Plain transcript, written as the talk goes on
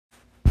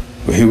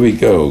Here we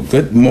go.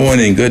 Good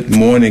morning, good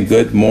morning,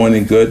 good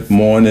morning, good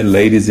morning,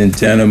 ladies and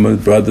gentlemen,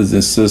 brothers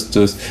and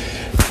sisters,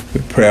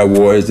 prayer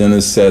warriors,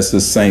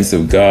 intercessors, saints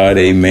of God.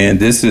 Amen.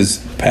 This is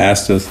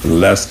Pastor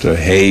Lester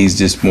Hayes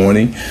this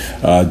morning,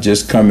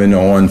 just coming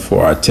on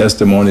for our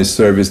testimony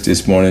service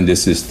this morning.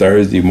 This is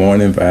Thursday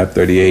morning,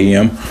 5:30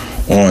 a.m.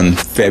 on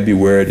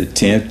February the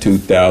 10th,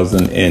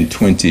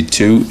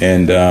 2022.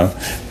 And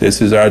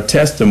this is our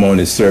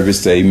testimony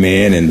service.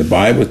 Amen. And the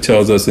Bible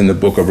tells us in the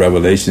book of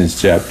Revelations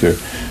chapter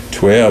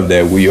 12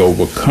 that we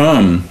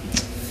overcome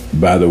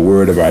by the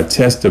word of our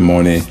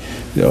testimony.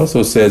 It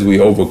also says we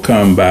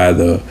overcome by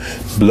the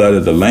blood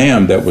of the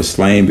Lamb that was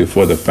slain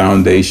before the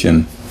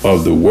foundation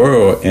of the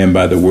world, and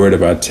by the word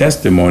of our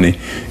testimony,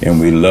 and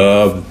we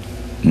love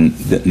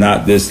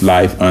not this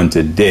life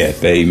unto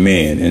death.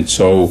 Amen. And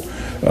so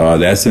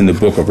that's in the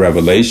book of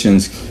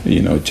Revelations,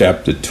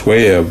 chapter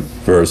 12,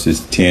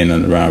 verses 10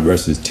 and around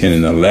verses 10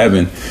 and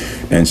 11,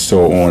 and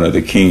so on, of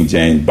the King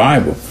James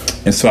Bible.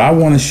 And so I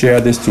want to share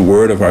the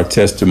word of our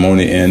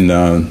testimony. And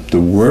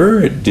the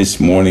word this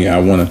morning I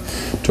want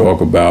to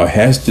talk about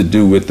has to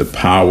do with the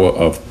power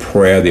of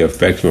prayer, the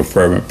effectual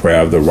fervent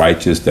prayer of the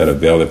righteous that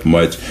availeth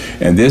much.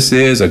 And this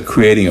is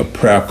creating a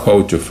prayer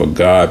culture for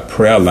God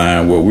prayer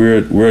line, where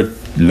we're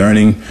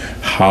learning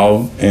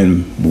how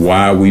and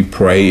why we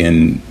pray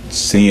and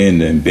seeing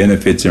the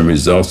benefits and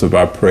results of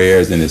our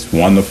prayers. And it's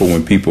wonderful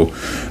when people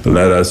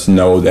let us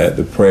know that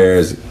the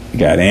prayers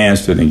got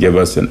answered and give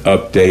us an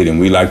update, and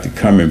we like to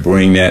come and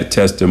bring that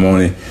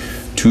testimony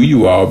to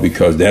you all,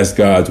 because that's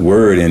God's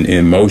word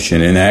in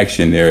motion, in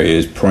action. There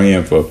is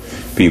praying for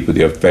people,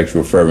 the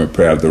effectual fervent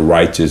prayer of the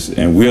righteous,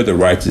 and we're the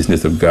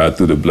righteousness of God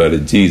through the blood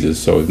of Jesus.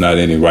 So it's not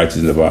any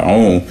righteousness of our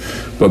own,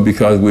 but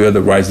because we are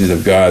the righteousness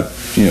of God,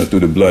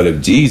 through the blood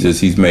of Jesus,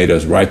 he's made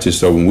us righteous.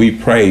 So when we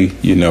pray,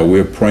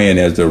 we're praying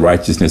as the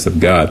righteousness of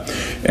God.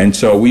 And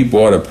so we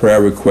brought a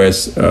prayer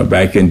request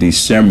back in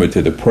December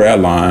to the prayer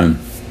line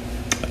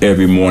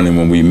every morning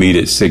when we meet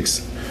at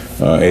 6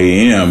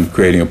 a.m.,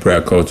 creating a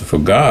prayer culture for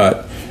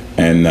God.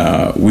 And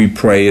we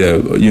prayed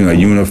a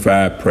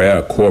unified prayer,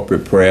 a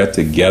corporate prayer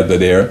together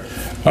there.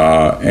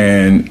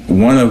 And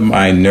one of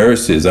my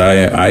nurses,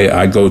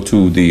 I go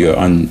to the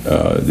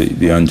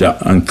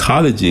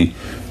oncology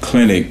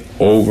clinic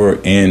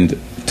over in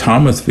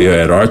Thomasville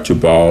at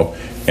Archibald,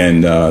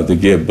 and to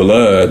give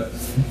blood,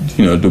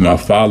 do my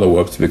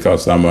follow-ups,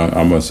 because I'm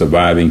a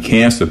surviving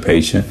cancer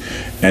patient.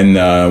 And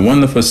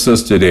wonderful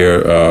sister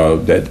there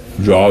that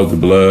draws the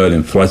blood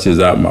and flushes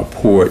out my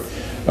port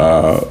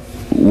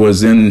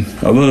was in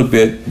a little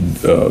bit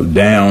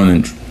down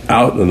and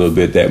out a little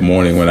bit that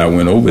morning when I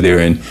went over there,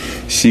 and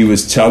she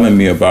was telling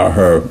me about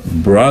her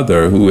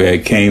brother who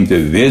had came to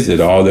visit.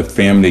 All the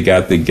family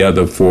got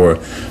together for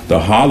the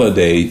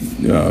holiday,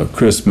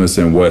 Christmas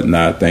and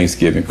whatnot,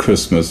 Thanksgiving,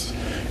 Christmas.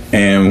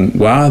 And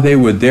while they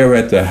were there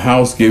at the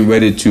house getting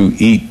ready to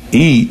eat,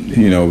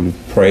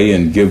 pray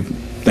and give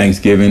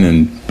Thanksgiving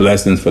and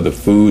blessings for the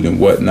food and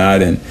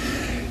whatnot, and,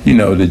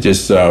 to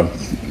just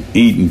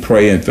eat and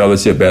pray and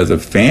fellowship as a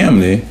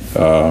family,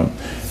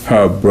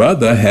 her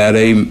brother had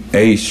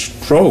a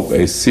stroke,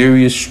 a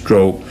serious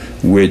stroke,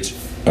 which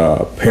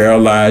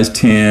paralyzed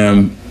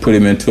him, put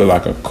him into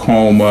like a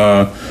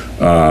coma,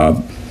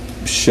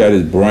 shut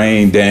his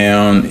brain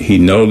down. He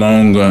no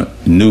longer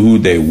knew who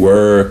they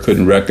were,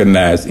 couldn't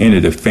recognize any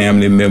of the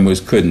family members,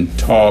 couldn't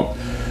talk,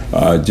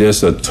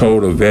 just a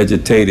total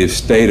vegetative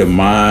state of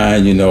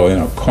mind, in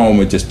a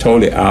coma, just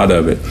totally out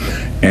of it.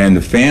 And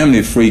the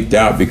family freaked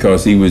out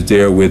because he was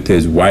there with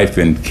his wife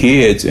and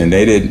kids, and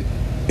they didn't,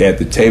 at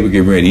the table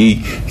getting ready to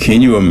eat.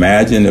 Can you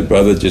imagine? The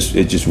brother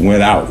just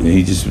went out, and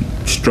he just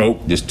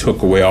stroke just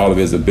took away all of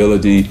his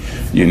ability,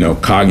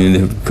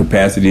 cognitive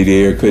capacity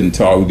there, couldn't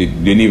talk,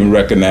 didn't even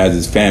recognize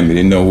his family,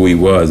 didn't know who he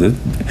was.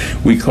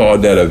 We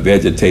called that a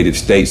vegetative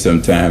state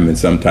sometime, in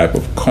some type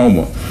of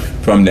coma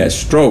from that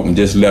stroke, and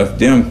just left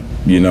them,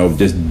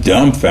 just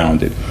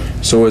dumbfounded.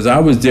 So as I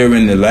was there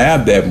in the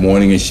lab that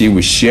morning, and she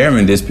was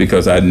sharing this,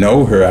 because I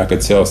know her, I could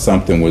tell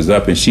something was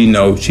up, and she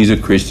knows she's a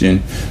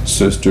Christian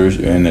sister,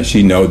 and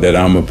she knows that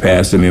I'm a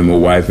pastor, me and my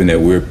wife, and that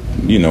we're,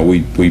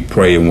 we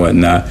pray and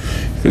whatnot,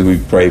 because we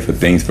prayed for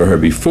things for her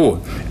before.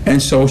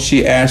 And so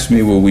she asked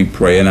me, will we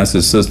pray? And I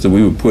said, sister,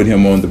 we would put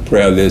him on the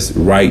prayer list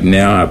right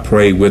now. I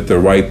prayed with her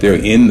right there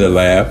in the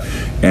lab,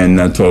 and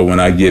I told her when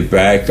I get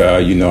back,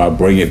 I'll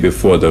bring it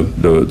before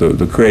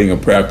the creating a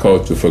prayer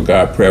culture for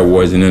God, prayer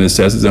warriors and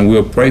intercessors, and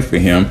we'll pray for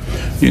him,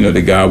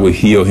 that God will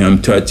heal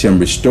him, touch him,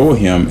 restore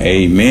him.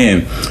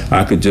 Amen.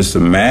 I could just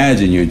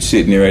imagine you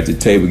sitting there at the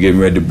table getting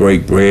ready to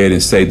break bread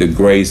and say the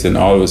grace, and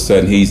all of a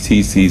sudden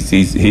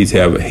he's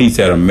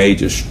had a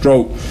major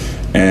stroke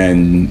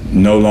and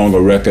no longer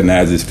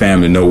recognize his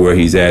family, know where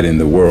he's at in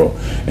the world.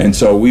 And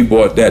so we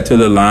brought that to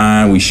the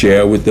line, we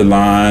shared with the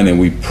line, and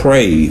we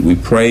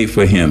prayed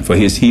for him, for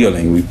his his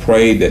healing. We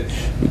pray that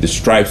with the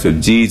stripes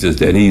of Jesus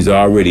that he's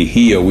already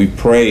healed. We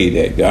pray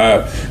that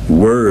God's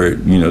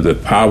word, the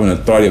power and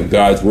authority of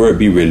God's word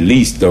be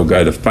released, oh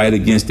God, to fight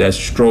against that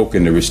stroke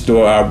and to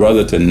restore our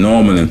brother to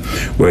normal, and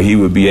where he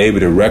would be able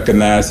to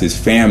recognize his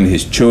family,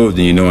 his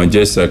children, and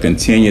just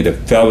continue the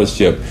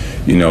fellowship,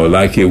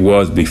 like it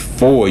was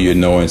before,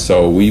 and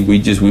so we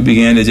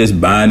began to just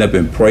bind up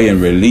and pray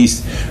and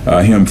release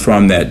him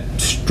from that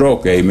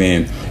stroke.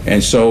 Amen.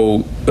 And so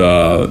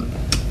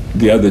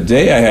the other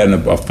day I had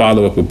a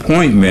follow-up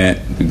appointment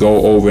to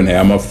go over and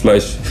have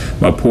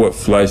my port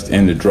flushed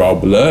and to draw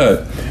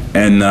blood.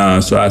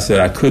 And so I said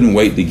I couldn't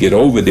wait to get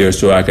over there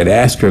so I could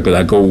ask her, because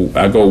I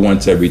go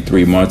once every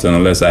 3 months, and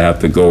unless I have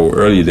to go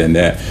earlier than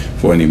that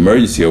for an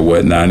emergency or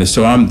whatnot. And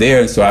so I'm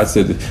there, and so I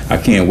said I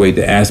can't wait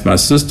to ask my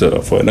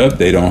sister for an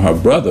update on her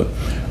brother,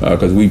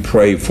 because we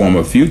prayed for him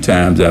a few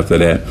times after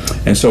that.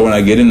 And so when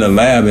I get in the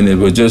lab, and it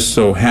was just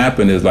so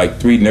happened, there's like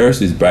 3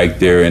 nurses back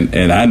there,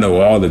 and I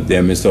know all of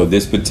them. And so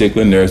this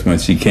particular nurse, when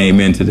she came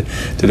into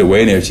the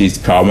waiting area, she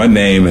called my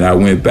name, and I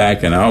went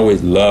back, and I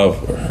always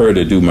love her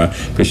to do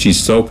because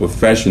she's so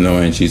professional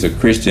and she's a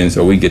Christian,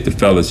 so we get the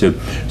fellowship.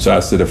 So I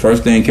said, the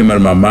first thing that came out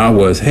of my mouth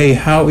was, "Hey,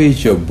 how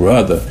is your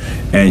brother?"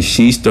 And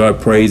she started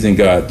praising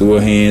God, threw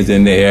her hands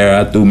in the air.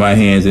 I threw my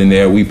hands in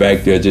there. We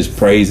back there just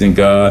praising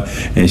God.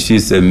 And she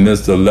said,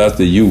 "Mr.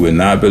 Lester, you would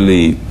not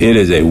believe, it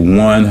is a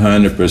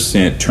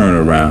 100%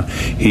 turnaround.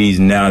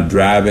 He's now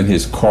driving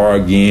his car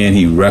again.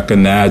 He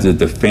recognizes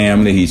the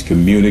family. He's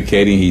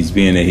communicating.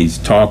 He's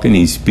talking.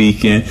 He's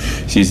speaking."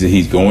 She said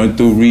he's going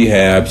through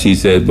rehab. She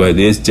said, but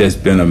it's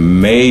just been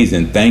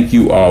amazing. Thank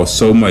you all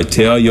so much.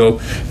 Tell your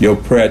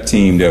prayer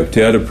team there.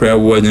 Tell the prayer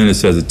warriors and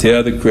intercessors.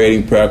 Tell the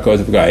creating prayer coach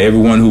of God,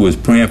 everyone who was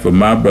praying for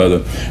my brother,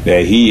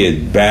 that he is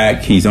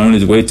back. He's on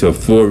his way to a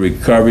full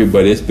recovery,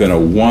 but it's been a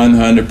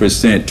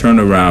 100%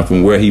 turnaround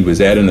from where he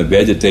was at in a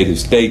vegetative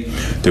state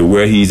to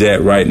where he's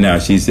at right now.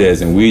 She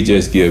says, and we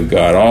just give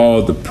God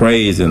all the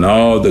praise and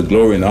all the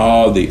glory and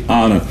all the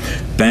honor.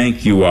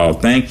 Thank you all.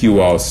 Thank you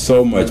all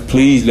so much.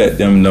 Please let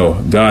them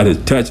know God has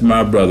touched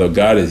my brother.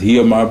 God has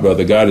healed my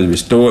brother. God has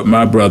restored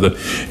my brother.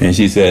 And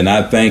she said, and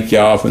I thank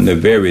y'all from the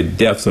very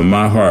depths of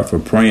my heart for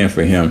praying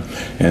for him.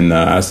 And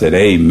I said,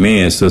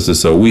 amen, sister.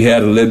 So we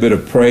had a little bit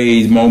of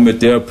praise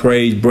moment there,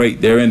 praise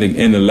break there in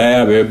the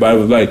lab. Everybody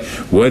was like,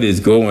 what is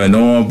going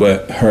on?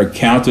 But her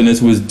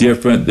countenance was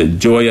different. The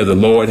joy of the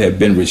Lord had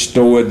been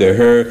restored to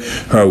her.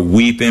 Her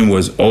weeping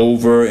was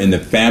over, and the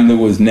family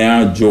was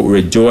now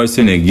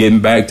rejoicing and getting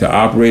back to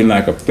operating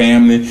like a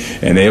family.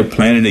 And they're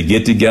planning to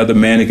get together,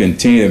 man, and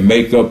continue to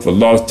make up for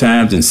lost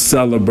times and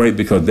celebrate,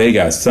 because they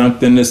got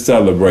something to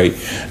celebrate.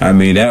 I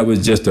mean, that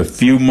was just a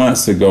few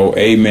months ago.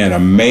 Amen. A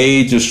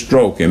major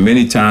stroke, and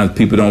many times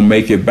people don't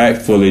make it back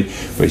fully.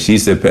 But she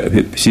said,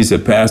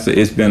 Pastor,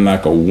 it's been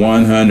like a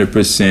 100%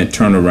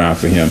 turnaround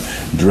for him.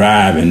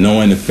 Driving,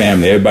 knowing the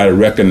family, everybody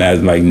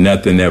recognized like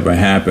nothing ever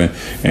happened,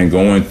 and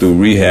going through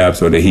rehab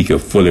so that he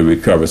could fully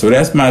recover. So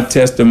that's my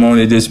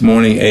testimony this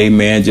morning.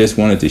 Amen. Just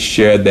wanted to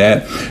share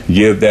that,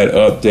 give that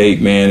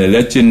update, man, and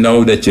let you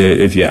know that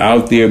if you're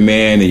out there,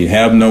 man, and you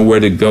have nowhere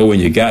to go,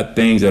 and you got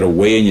things that are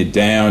weighing you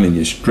down, and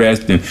you're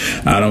stressed, and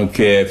I don't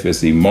care if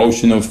it's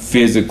emotional,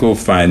 physical,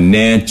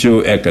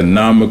 financial,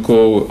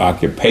 economical,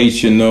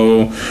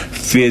 occupational,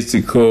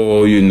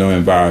 physical,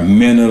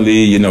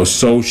 environmentally,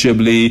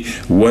 socially,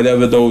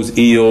 whatever those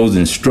ills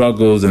and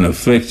struggles and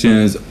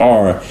afflictions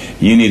are,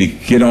 you need to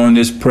get on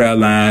this prayer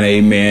line,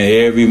 amen,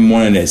 every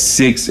morning at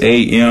 6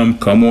 a.m.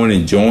 Come on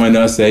and join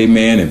us,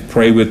 amen, and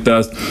pray with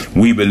us.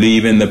 We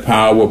believe in the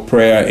power of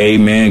prayer,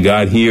 amen.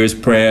 God hears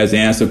prayers,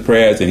 answers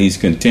prayers, and he's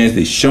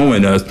continually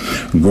showing us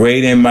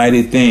great and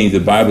mighty things. The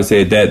Bible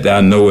said that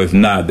thou knowest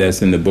not.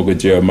 That's in the book of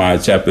Jeremiah,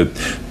 chapter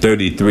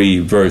 33,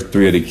 verse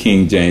 3 of the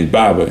King James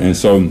Bible. And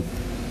so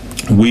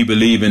we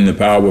believe in the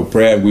power of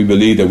prayer. We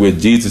believe that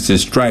with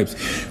Jesus' stripes,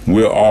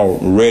 we're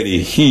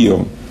already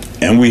healed.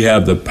 And we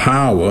have the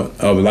power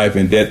of life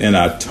and death in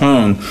our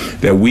tongue,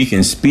 that we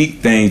can speak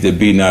things that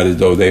be not as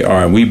though they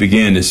are. And we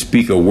begin to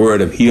speak a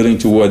word of healing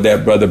toward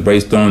that brother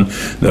based on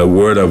the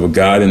word of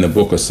God in the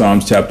book of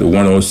Psalms, chapter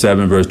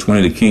 107, verse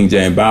 20, the King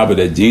James Bible,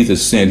 that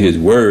Jesus sent his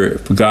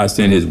word, for God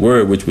sent his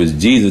word, which was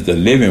Jesus, the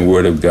living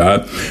word of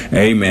God,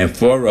 amen,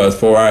 for us,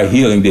 for our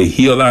healing, to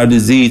heal our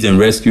disease and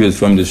rescue us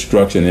from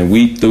destruction. And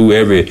we threw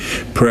every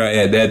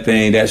prayer at that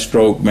thing, that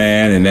stroke,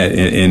 man, and that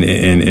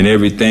and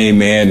everything,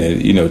 man,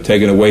 and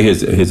taking away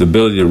his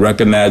ability to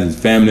recognize his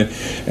family.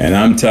 And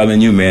I'm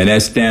telling you, man,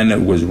 that standard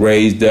was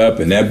raised up,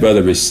 and that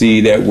brother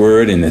received that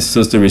word, and the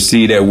sister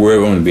received that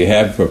word on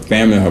behalf of her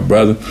family and her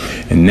brother.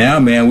 And now,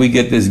 man, we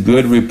get this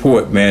good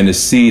report, man, to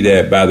see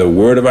that by the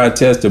word of our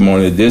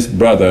testimony, this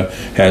brother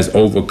has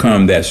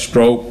overcome that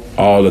stroke,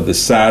 all of the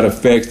side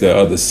effects, the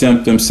other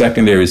symptoms,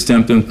 secondary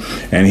symptoms,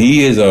 and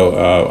he is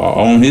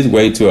on his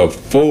way to a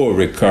full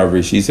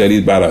recovery. She said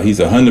he's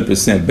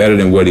 100% better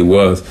than what he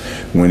was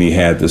when he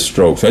had the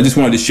stroke. So I just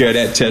wanted to share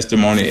that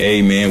testimony,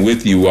 amen,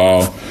 with you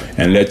all,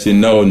 and let you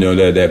know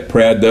that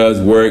prayer does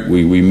work.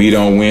 We meet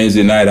on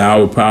Wednesday night,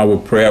 Hour of Power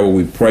Prayer, where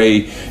we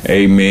pray,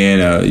 amen,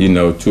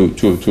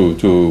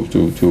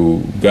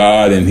 to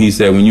God. And he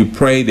said, when you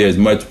pray, there's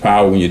much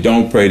power. When you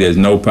don't pray, there's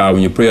no power.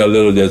 When you pray a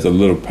little, there's a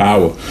little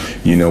power.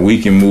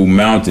 We can move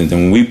mountains.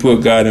 And when we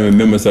put God in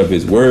remembrance of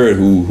his word,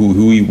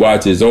 who he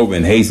watches over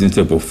and hastens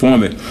to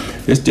perform it,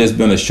 it's just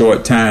been a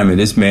short time, and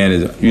this man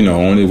is,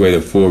 on his way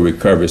to full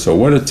recovery. So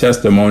what a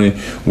testimony,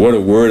 what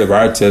a word of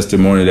our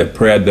testimony that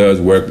prayer does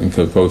work. And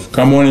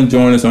come on and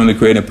join us on the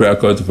Creating Prayer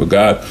Culture for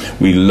God.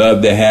 We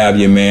love to have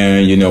you,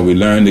 man. We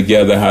learn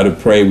together how to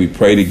pray. We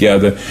pray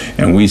together,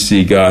 and we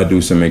see God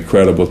do some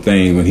incredible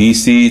things. When he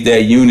sees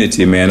that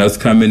unity, man, us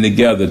coming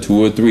together,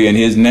 2 or 3 in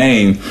his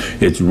name,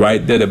 it's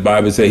right there. The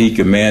Bible says he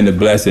command the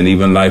blessing,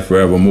 even life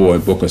forevermore.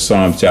 In book of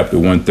Psalms, chapter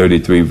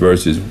 133,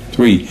 verses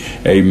 3.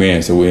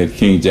 Amen. So we're at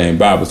King James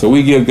Bible. So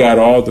we give God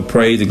all the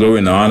praise, the glory,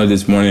 and the honor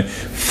this morning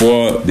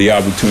for the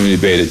opportunity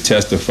to be able to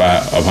testify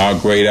of how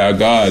great our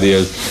God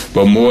is.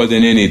 But more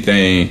than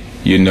anything,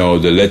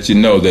 to let you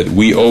know that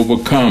we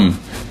overcome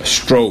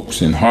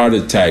strokes and heart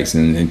attacks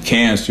and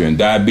cancer and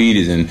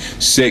diabetes and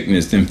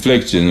sickness,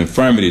 infliction,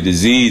 infirmity,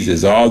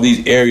 diseases, all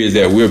these areas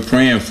that we're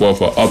praying for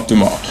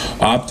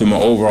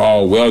optimal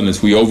overall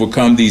wellness. We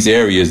overcome these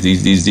areas,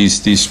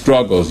 these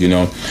struggles,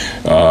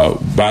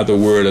 by the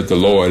word of the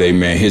Lord,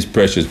 amen, his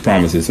precious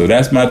promises. So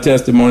that's my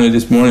testimony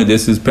this morning.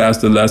 This is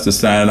Pastor Lester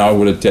signing off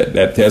with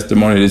that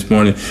testimony this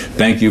morning.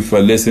 Thank you for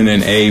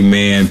listening,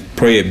 amen.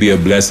 Pray it be a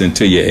blessing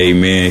to you,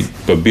 amen.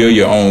 But build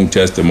your own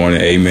testimony,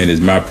 amen,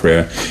 is my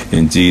prayer.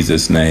 In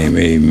Jesus' name,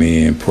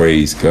 amen.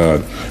 Praise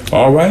God.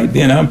 All right,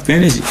 then I'm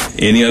finished.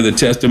 Any other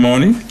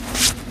testimony?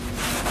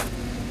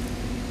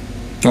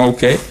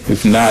 Okay.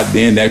 If not,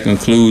 then that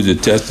concludes the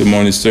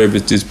testimony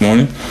service this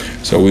morning.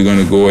 So we're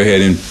going to go ahead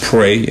and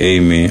pray.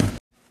 Amen.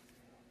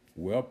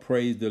 Well,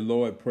 praise the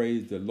Lord,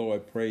 praise the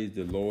Lord, praise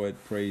the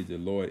Lord, praise the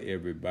Lord,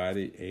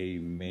 everybody.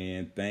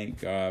 Amen. Thank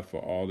God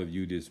for all of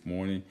you this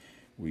morning.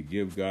 We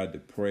give God the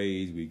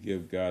praise. We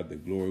give God the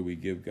glory. We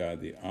give God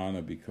the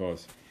honor,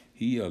 because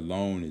he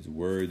alone is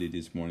worthy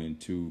this morning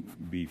to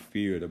be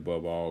feared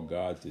above all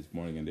gods this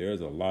morning. And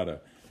there's a lot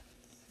of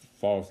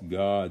false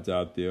gods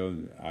out there,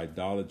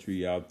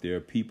 idolatry out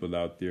there, people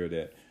out there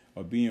that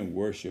are being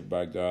worshipped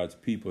by God's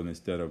people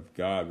instead of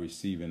God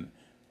receiving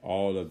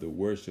all of the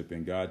worship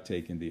and God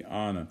taking the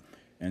honor.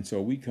 And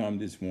so we come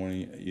this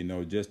morning,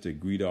 just to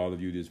greet all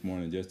of you this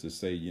morning, just to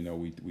say,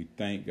 we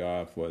thank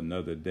God for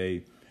another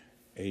day.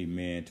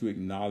 Amen. To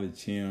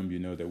acknowledge him,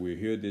 that we're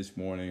here this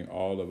morning,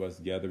 all of us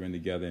gathering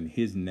together in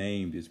his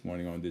name this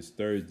morning on this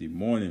Thursday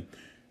morning,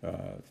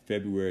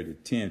 February the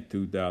 10th,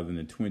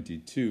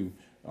 2022,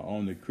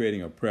 on the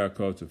Creating a Prayer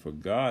Culture for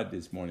God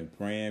this morning,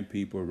 praying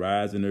people,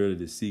 rising early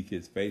to seek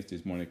his face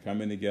this morning,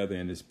 coming together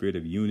in the spirit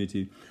of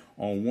unity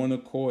on one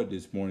accord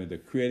this morning, the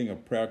Creating a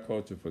Prayer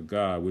Culture for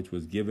God, which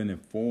was given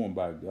and formed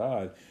by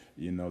God,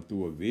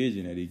 through a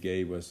vision that he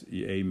gave us,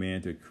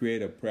 amen, to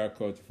create a prayer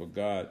culture for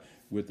God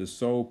with the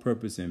sole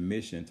purpose and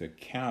mission to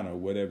counter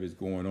whatever is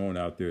going on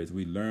out there as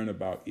we learn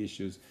about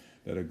issues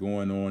that are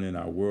going on in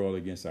our world,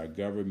 against our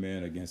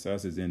government, against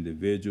us as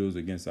individuals,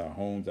 against our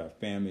homes, our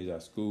families,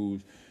 our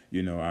schools,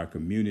 our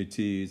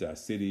communities, our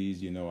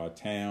cities, our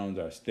towns,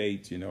 our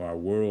states, our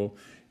world.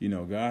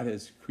 God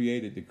has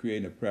created the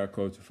Creating a Prayer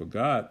Culture for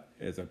God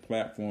as a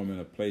platform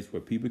and a place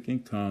where people can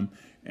come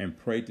and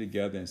pray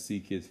together and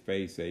seek his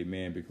face,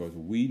 amen, because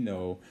we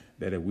know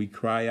that if we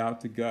cry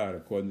out to God,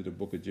 according to the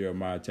book of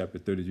Jeremiah, chapter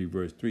 33,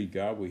 verse 3,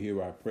 God will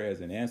hear our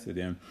prayers and answer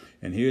them.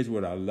 And here's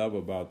what I love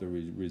about the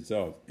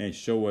results: and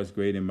show us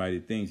great and mighty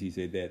things, he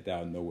said, that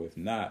thou knowest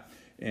not.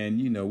 And,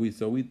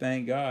 we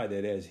thank God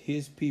that as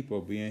his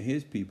people, being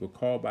his people,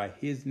 called by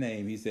his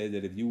name, he said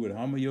that if you would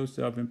humble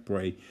yourself and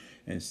pray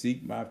and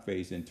seek my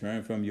face and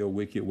turn from your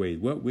wicked ways.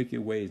 What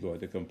wicked ways,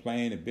 Lord? To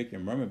complain and bicker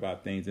and murmur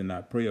about things and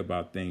not pray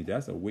about things.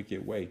 That's a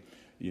wicked way,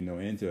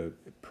 and to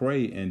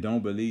pray and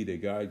don't believe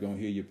that God's going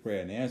to hear your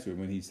prayer and answer it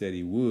when he said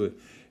he would.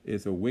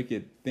 It's a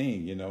wicked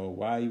thing,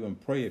 why even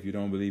pray if you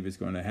don't believe it's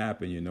going to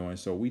happen, and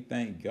so we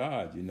thank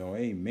God,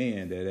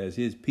 amen, that as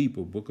his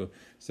people, book of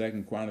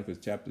 2 Chronicles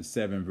chapter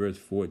 7, verse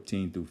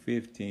 14 through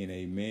 15,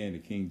 amen, the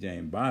King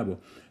James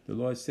Bible, the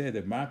Lord said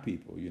that my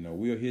people,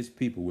 we are his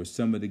people, we're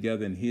summoned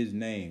together in his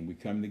name, we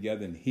come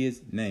together in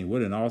his name.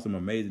 What an awesome,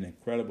 amazing,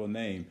 incredible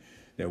name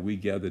that we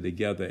gather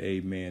together,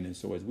 amen. And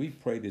so as we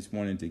pray this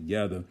morning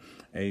together,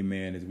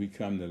 amen, as we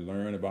come to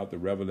learn about the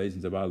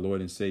revelations of our Lord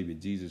and Savior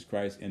Jesus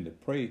Christ, and to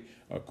pray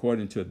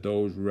according to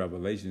those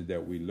revelations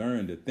that we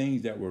learned, the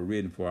things that were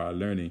written for our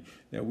learning,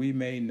 that we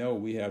may know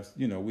we have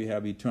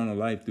eternal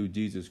life through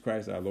Jesus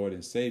Christ, our Lord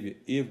and Savior,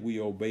 if we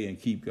obey and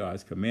keep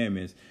God's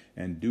commandments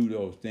and do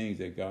those things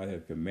that God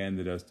has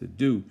commanded us to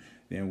do.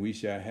 then we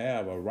shall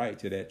have a right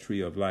to that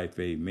tree of life.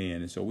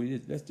 Amen. And so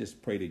let's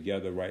just pray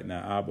together right now.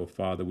 Abba,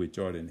 Father, which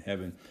art in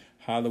heaven,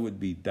 hallowed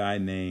be thy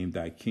name,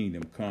 thy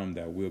kingdom come,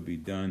 thy will be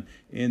done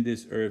in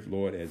this earth,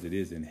 Lord, as it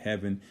is in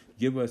heaven.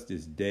 Give us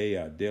this day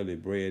our daily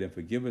bread, and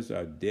forgive us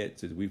our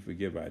debts as we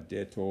forgive our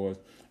debtors.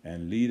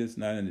 And lead us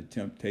not into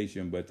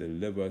temptation, but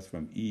deliver us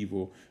from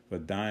evil. For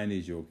thine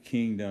is your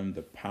kingdom,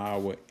 the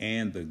power,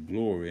 and the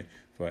glory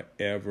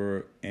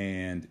forever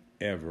and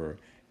ever.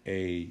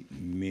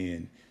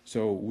 Amen.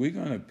 So we're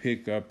going to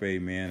pick up,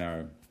 amen,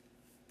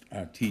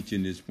 our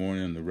teaching this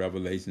morning on the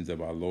revelations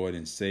of our Lord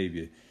and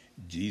Savior,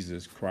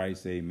 Jesus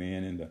Christ.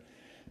 Amen. And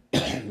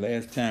the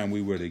last time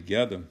we were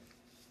together,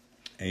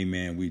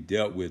 amen, we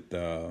dealt with,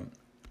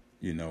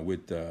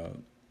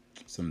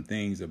 some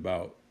things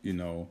about,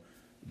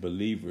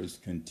 believers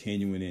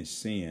continuing in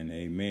sin.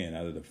 Amen.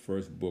 Out of the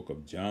first book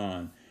of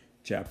John,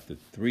 chapter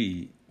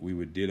 3, we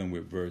were dealing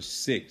with verse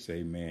 6.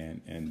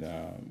 Amen. And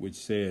which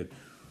said,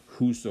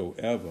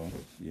 whosoever,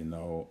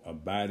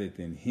 abideth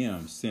in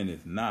him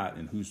sinneth not,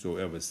 and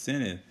whosoever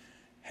sinneth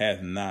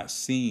hath not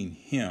seen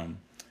him,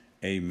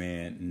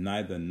 amen,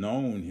 neither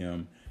known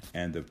him,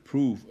 and the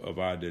proof of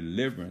our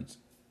deliverance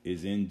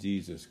is in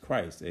Jesus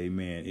Christ.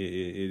 Amen. It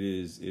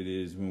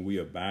is when we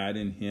abide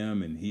in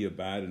him and he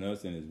abide in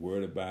us and his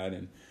word abide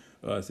in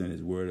us and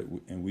his word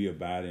and we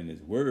abide in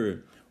his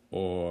word,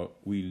 or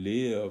we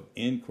live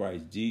in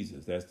Christ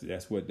Jesus.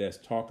 That's what that's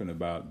talking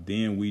about.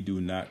 Then we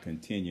do not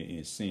continue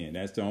in sin.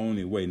 That's the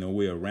only way, no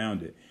way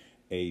around it.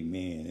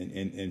 Amen.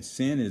 And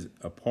sin is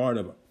a part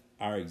of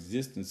our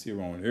existence here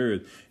on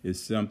earth.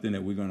 Is something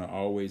that we're going to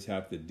always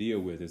have to deal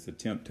with. It's a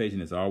temptation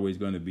that's always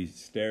going to be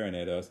staring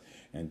at us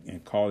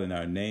and calling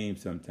our name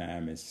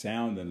sometime and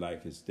sounding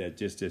like it's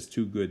just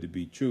too good to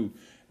be true.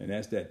 And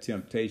that's that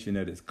temptation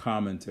that is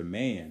common to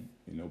man.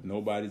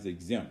 Nobody's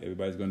exempt.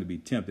 Everybody's going to be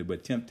tempted.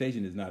 But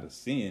temptation is not a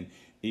sin,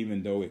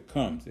 even though it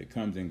comes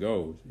and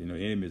goes. The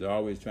enemy is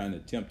always trying to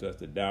tempt us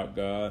to doubt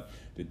God,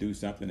 to do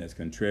something that's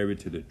contrary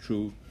to the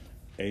truth.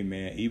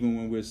 Amen. Even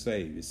when we're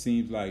saved, it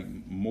seems like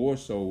more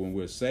so when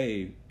we're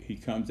saved, he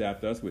comes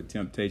after us with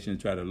temptation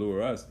to try to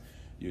lure us,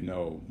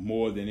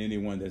 more than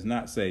anyone that's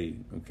not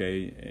saved.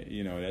 Okay.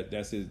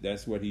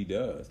 That's what he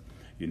does.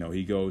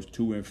 He goes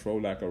to and fro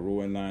like a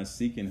roaring lion,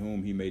 seeking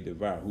whom he may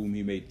devour, whom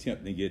he may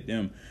tempt and get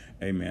them,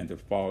 amen, to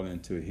fall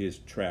into his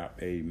trap.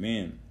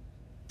 Amen.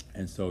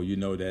 And so,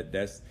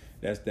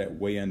 that's that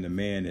way unto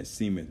man that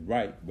seemeth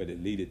right, but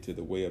it leadeth to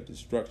the way of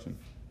destruction,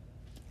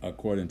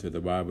 according to the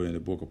Bible in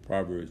the book of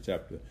Proverbs,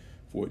 chapter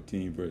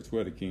 14, verse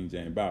 12, the King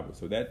James Bible.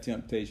 So that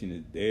temptation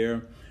is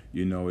there.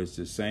 It's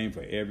the same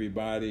for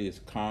everybody. It's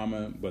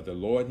common, but the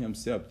Lord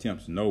himself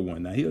tempts no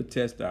one. Now, he'll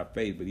test our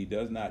faith, but he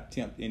does not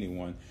tempt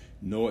anyone,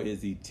 nor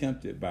is he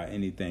tempted by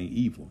anything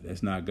evil.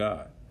 That's not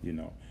God,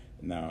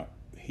 Now,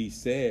 he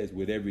says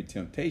with every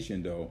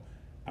temptation, though,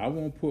 I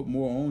won't put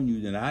more on you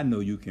than I know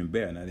you can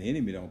bear. Now, the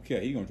enemy don't care.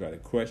 He's going to try to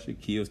crush you,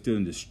 kill, steal,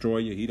 and destroy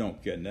you. He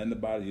don't care nothing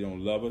about it. He don't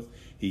love us.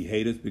 He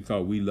hates us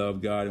because we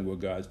love God and we're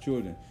God's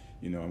children,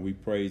 and we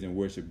praise and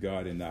worship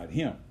God and not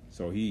him.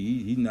 So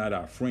he's not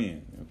our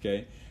friend,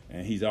 okay?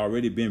 And he's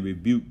already been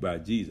rebuked by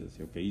Jesus,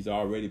 okay? He's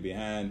already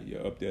behind,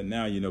 up there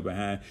now,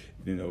 behind,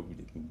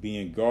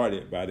 being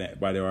guarded by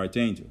the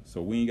archangel.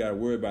 So we ain't got to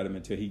worry about him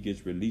until he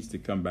gets released to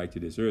come back to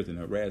this earth and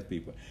harass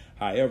people.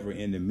 However,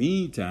 in the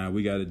meantime,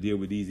 we got to deal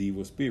with these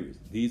evil spirits.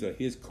 These are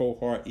his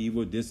cohort,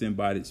 evil,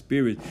 disembodied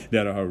spirits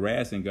that are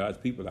harassing God's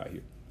people out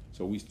here.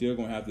 So we still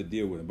going to have to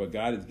deal with them. But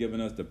God has given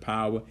us the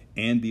power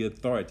and the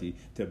authority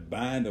to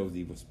bind those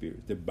evil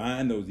spirits, to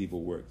bind those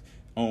evil works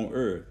on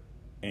earth,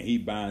 and he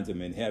binds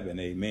them in heaven.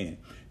 Amen.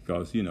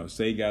 Because,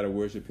 say got to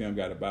worship him,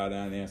 got to bow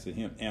down and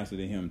answer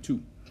to him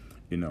too.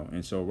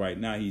 And so right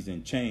now he's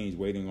in chains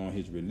waiting on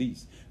his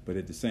release. But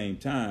at the same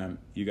time,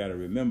 you got to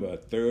remember a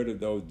third of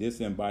those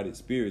disembodied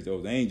spirits,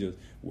 those angels,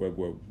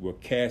 were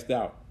cast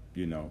out,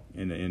 in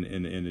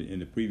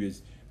the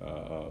previous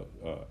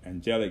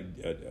angelic,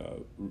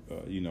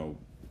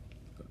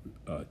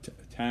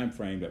 time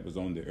frame that was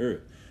on the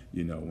earth.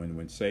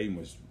 When Satan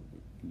was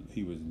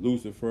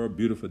Lucifer,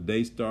 beautiful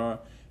day star.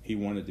 He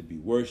wanted to be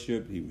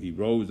worshipped. He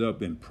rose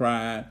up in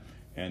pride.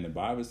 And the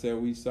Bible said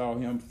we saw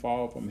him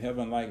fall from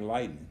heaven like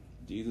lightning.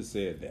 Jesus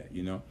said that,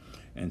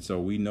 And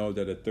so we know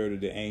that a third of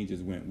the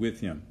angels went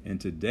with him.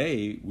 And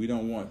today, we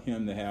don't want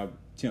him to have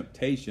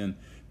temptation,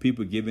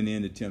 people giving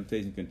in to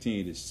temptation,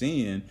 continue to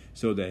sin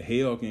so that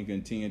hell can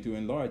continue to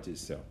enlarge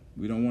itself.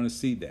 We don't want to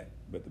see that.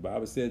 But the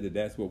Bible said that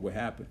that's what will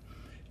happen.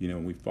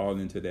 We fall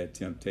into that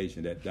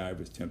temptation, that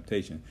diverse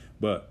temptation.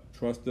 But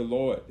trust the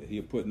Lord that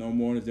he'll put no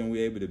more than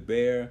we're able to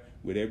bear.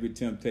 With every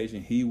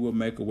temptation, he will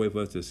make a way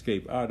for us to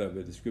escape out of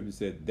it. The scripture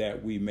said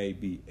that we may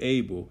be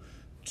able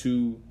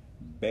to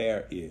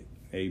bear it.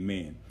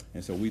 Amen.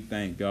 And so we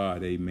thank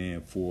God,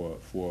 amen, for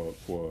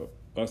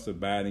us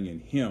abiding in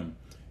him.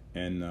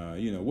 And,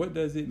 what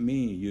does it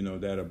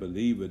mean, that a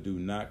believer do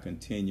not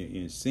continue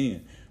in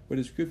sin? Well,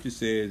 the scripture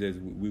says, as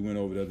we went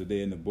over the other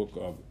day in the book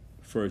of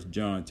 1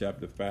 John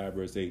chapter 5,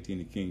 verse 18,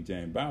 the King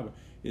James Bible,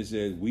 it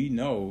says, we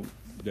know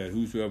that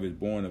whosoever is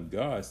born of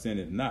God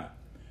sinneth not.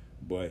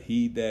 but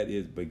he that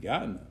is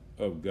begotten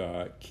of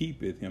God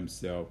keepeth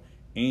himself,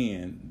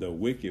 and the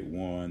wicked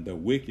one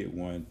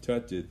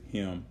toucheth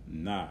him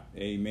not.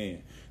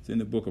 Amen. It's in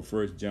the book of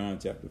 1 John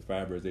chapter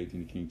 5 verse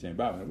 18, the King James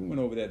Bible. We went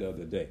over that the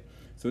other day.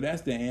 So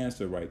that's the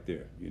answer right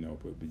there.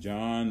 But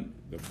John,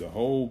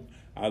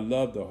 I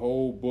love the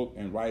whole book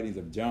and writings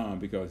of John,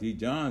 because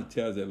John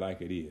tells it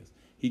like it is.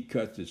 He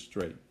cuts it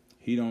straight.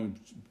 He don't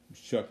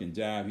shuck and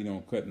jive. He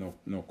don't cut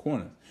no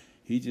corners.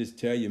 He just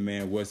tell you,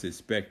 man, what's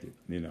expected,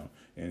 and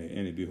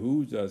it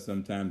behooves us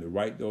sometimes to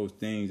write those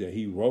things that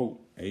he wrote,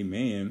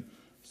 amen,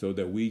 so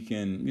that we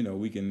can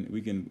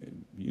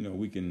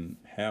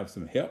have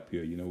some help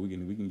here, we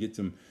can get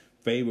some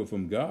favor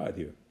from God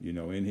here,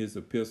 in his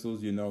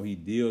epistles, he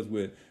deals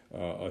with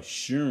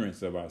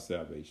assurance of our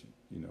salvation,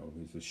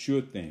 it's a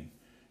sure thing.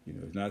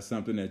 It's not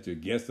something that you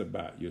guess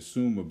about, you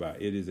assume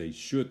about. It is a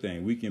sure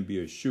thing. We can be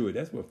assured.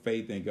 That's what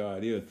faith in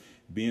God is,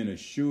 being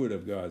assured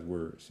of God's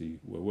word. See,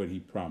 what he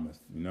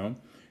promised, And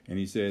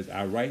he says,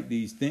 I write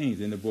these things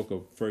in the book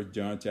of 1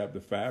 John chapter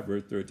 5,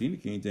 verse 13, the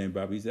King James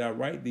Bible. He said, I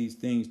write these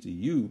things to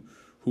you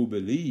who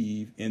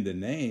believe in the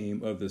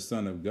name of the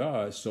Son of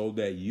God, so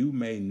that you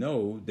may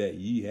know that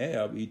ye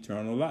have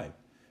eternal life.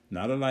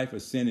 Not a life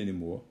of sin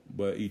anymore,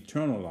 but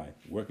eternal life,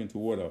 working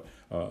toward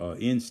a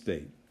end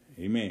state.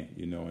 Amen.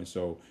 And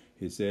so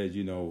it says,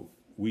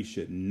 we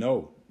should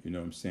know,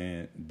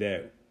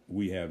 that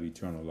we have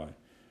eternal life.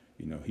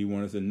 He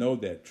wants us to know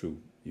that truth.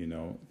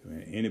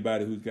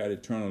 Anybody who's got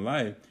eternal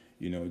life,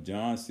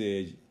 John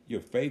says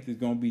your faith is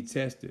going to be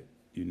tested.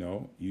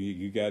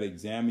 You got to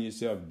examine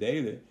yourself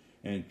daily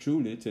and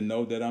truly to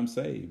know that I'm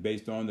saved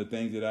based on the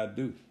things that I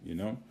do,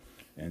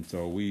 And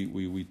so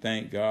we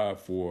thank God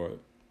for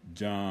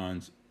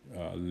John's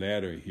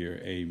letter here.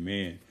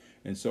 Amen.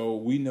 And so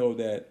we know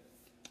that,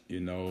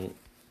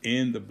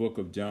 in the book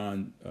of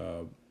John,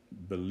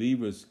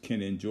 believers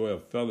can enjoy a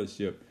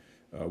fellowship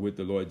with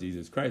the Lord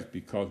Jesus Christ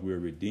because we're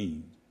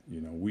redeemed.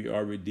 We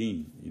are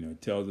redeemed.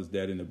 It tells us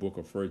that in the book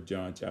of 1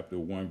 John chapter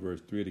 1,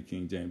 verse 3 of the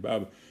King James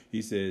Bible.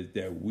 He says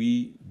that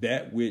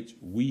which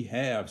we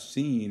have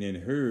seen and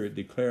heard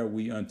declare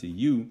we unto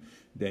you,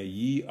 that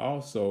ye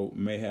also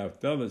may have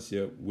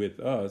fellowship with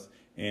us.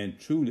 And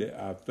truly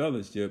our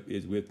fellowship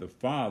is with the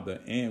Father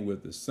and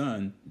with the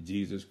Son,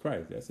 Jesus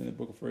Christ. That's in the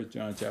book of 1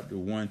 John chapter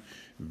 1,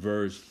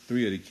 verse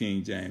 3 of the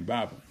King James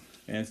Bible.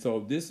 And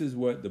so this is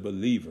what the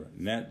believer,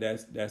 and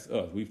that's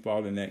us. We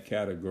fall in that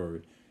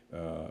category.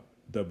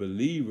 The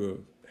believer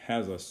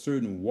has a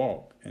certain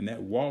walk, and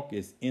that walk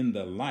is in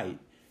the light,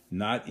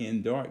 not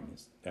in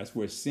darkness. That's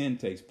where sin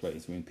takes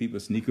place. When people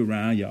sneak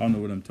around, y'all know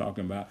what I'm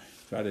talking about,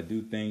 try to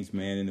do things,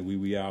 man, in the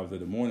wee hours of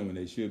the morning when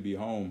they should be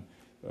home,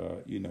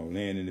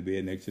 laying in the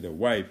bed next to their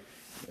wife.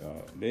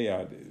 They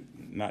are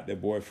not their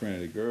boyfriend or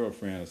their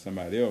girlfriend or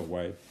somebody else's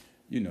wife.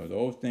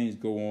 Those things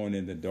go on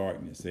in the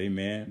darkness.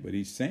 Amen. But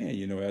he's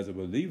saying, as a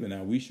believer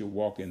now, we should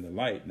walk in the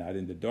light, not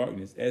in the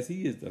darkness, as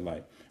he is the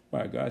light.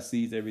 Why? God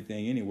sees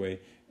everything anyway.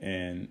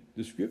 And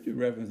the scripture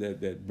reference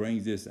that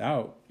brings this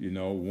out,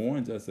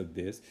 warns us of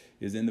this,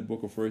 is in the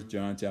book of 1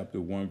 John chapter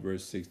 1,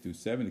 verse 6 through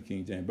 7, the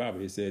King James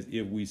Bible. It says,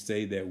 if we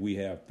say that we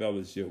have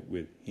fellowship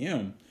with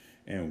him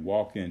and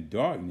walk in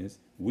darkness,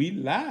 we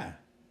lie.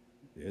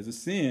 There's a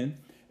sin.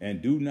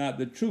 And do not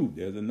the truth.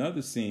 There's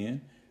another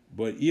sin.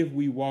 But if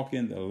we walk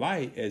in the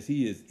light as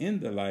he is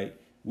in the light,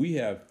 we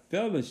have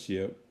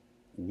fellowship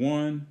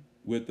one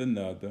with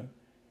another,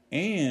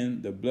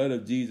 and the blood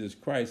of Jesus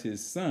Christ,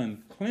 his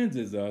son,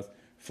 cleanses us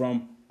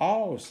from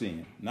all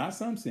sin, not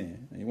some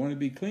sin. And you want to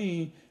be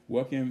clean,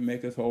 what can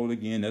make us whole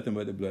again? Nothing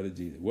but the blood of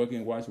Jesus. What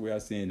can wash away our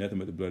sin? Nothing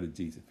but the blood of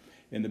Jesus.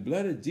 And the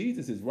blood of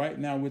Jesus is right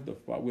now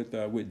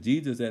with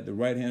Jesus at the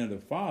right hand of the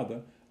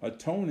Father,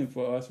 atoning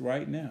for us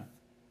right now.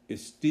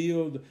 It's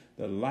still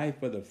the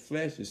life of the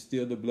flesh is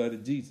still the blood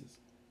of Jesus,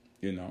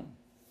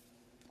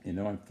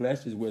 and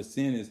flesh is where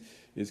sin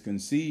is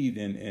conceived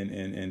and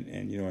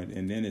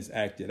then it's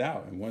acted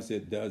out. And once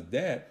it does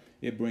that,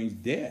 it brings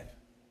death.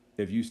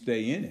 If you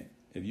stay in it,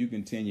 if you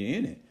continue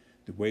in it,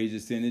 the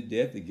wages of sin is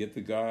death. The gift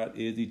of God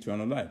is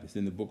eternal life. It's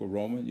in the book of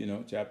Romans,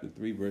 chapter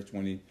 3, verse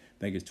 20. I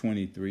think it's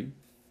 23.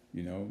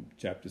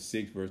 Chapter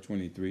 6, verse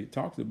 23. It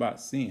talks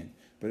about sin,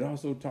 but it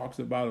also talks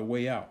about a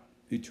way out,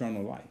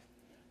 eternal life.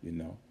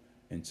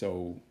 And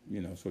so,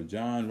 so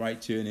John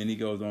writes here, and then he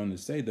goes on to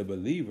say the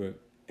believer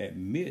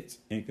admits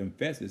and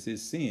confesses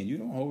his sin. You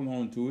don't hold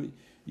on to it.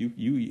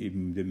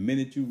 The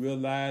minute you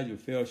realize you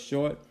fell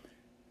short,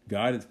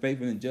 God is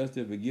faithful and just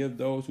to forgive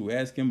those who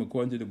ask him,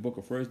 according to the book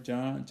of 1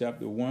 John,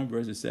 chapter 1,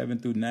 verses 7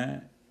 through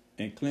 9,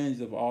 and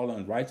cleanse of all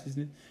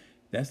unrighteousness.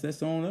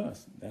 That's on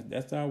us.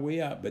 That's our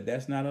way out. But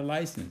that's not a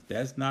license.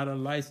 That's not a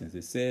license.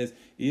 It says,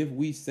 if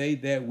we say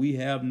that we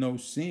have no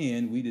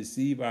sin, we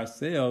deceive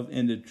ourselves,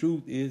 and the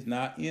truth is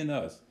not in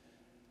us.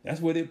 That's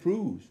what it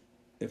proves.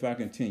 If I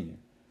continue,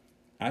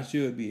 I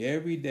should be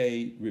every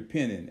day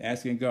repenting,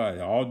 asking God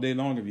all day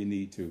long if you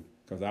need to,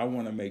 because I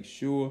want to make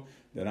sure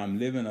that I'm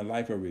living a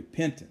life of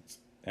repentance.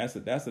 That's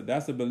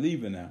a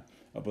believer now.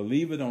 A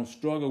believer don't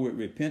struggle with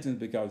repentance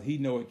because he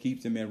know it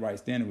keeps him in right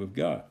standing with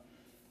God.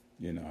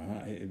 You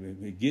know,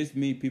 it gets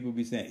me. People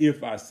be saying,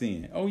 if I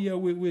sin. Oh, yeah,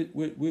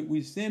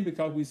 we sin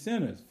because we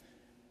sinners.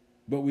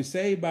 But we're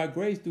saved by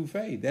grace through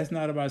faith. That's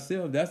not of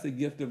ourselves. That's the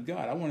gift of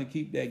God. I want to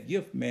keep that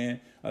gift,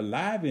 man,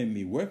 alive in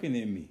me, working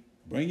in me,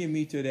 bringing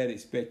me to that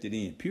expected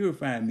end,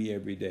 purifying me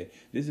every day.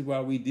 This is why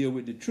we deal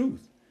with the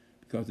truth.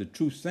 Because the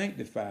truth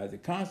sanctifies,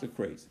 it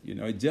consecrates,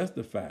 it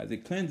justifies,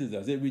 it cleanses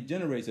us, it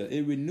regenerates us,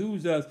 it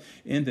renews us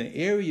in the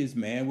areas,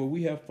 man, where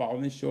we have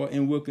fallen short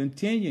and will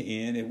continue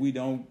in if we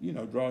don't,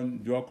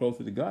 draw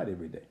closer to God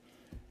every day.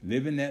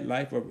 Living that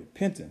life of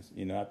repentance.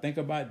 I think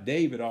about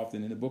David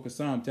often in the book of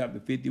Psalm chapter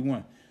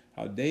 51,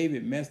 how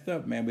David messed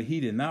up, man, but he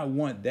did not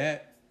want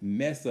that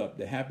mess up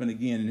to happen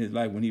again in his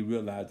life when he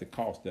realized the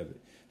cost of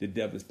it, the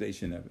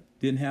devastation of it.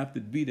 Didn't have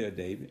to be there,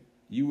 David.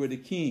 You were the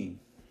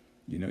king.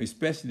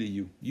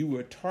 Especially you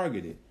were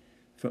targeted.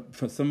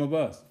 For some of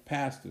us,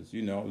 pastors,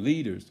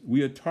 leaders,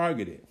 we are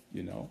targeted,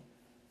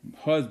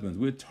 husbands,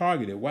 we're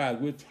targeted, wives,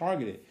 we're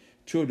targeted,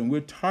 children,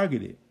 we're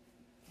targeted,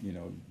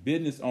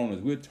 business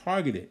owners, we're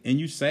targeted.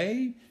 And you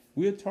saved,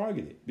 we're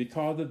targeted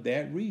because of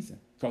that reason,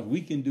 because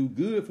we can do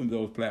good from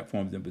those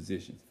platforms and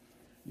positions.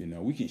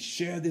 We can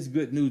share this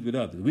good news with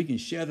others. We can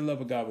share the love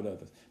of God with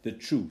others, the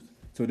truth,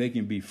 so they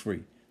can be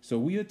free. So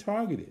we are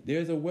targeted.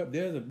 There's a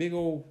big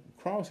old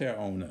crosshair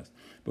on us.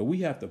 But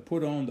we have to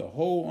put on the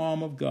whole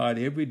arm of God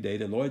every day,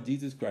 the Lord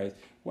Jesus Christ.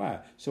 Why?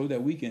 So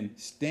that we can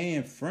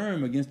stand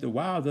firm against the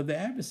wiles of the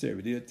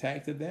adversary, the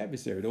attacks of the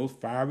adversary, those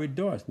fiery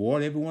darts,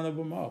 ward every one of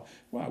them off.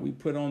 Why? We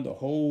put on the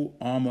whole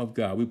arm of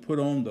God. We put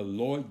on the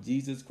Lord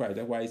Jesus Christ.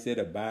 That's why he said,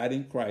 abide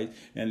in Christ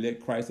and let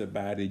Christ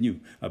abide in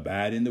you.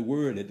 Abide in the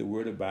word, let the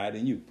word abide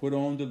in you. Put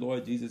on the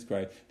Lord Jesus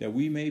Christ that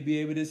we may be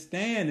able to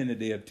stand in the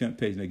day of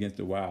temptation against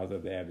the wiles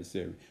of the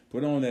adversary.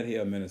 Put on that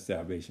helmet of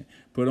salvation.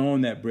 Put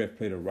on that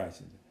breastplate of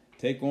righteousness.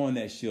 Take on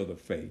that shield of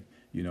faith.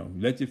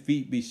 Let your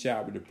feet be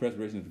shod with the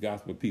preparation of the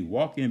gospel of peace.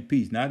 Walk in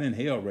peace, not in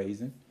hell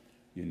raising.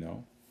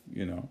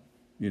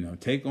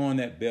 Take on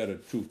that belt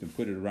of truth and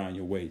put it around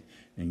your waist,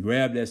 and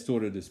grab that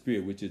sword of the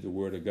Spirit, which is the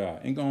word of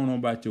God, and go on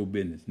about your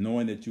business,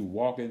 knowing that you're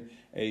walking,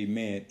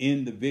 amen,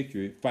 in the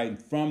victory, fighting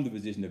from the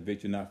position of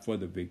victory, not for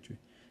the victory.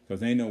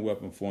 Because ain't no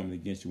weapon formed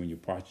against you when you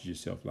posture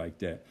yourself like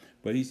that.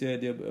 But he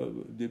said,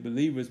 the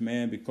believers,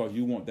 man, because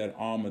you want that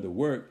armor to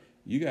work,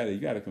 you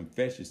gotta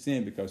confess your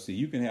sin, because see,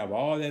 you can have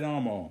all that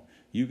armor on.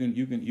 You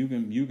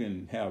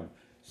can have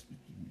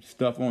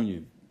stuff on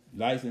your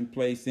license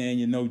plate saying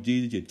you know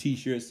Jesus, your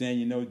T-shirt saying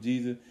you know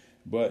Jesus,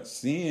 but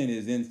sin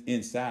is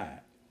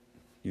inside.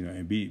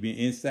 And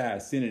be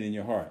inside, sinning in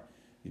your heart.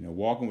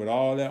 Walking with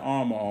all that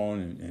armor on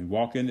and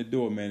walk in the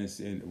door, man,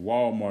 in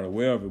Walmart or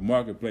wherever,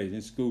 marketplace,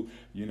 in school,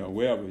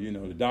 wherever,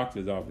 the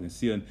doctor's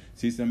office, and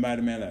see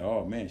somebody, man, like,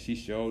 oh man, she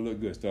sure look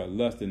good. Start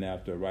lusting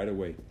after her right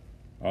away.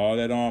 All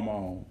that armor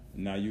on.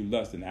 Now you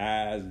lusting,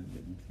 eyes,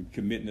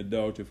 committing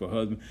adultery for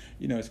husband.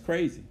 It's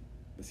crazy.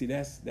 But see,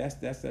 that's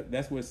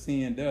what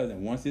sin does.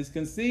 And once it's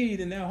conceived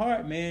in their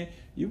heart, man,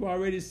 you've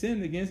already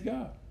sinned against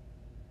God.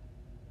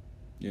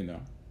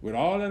 With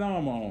all that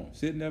armor on,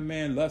 sitting there,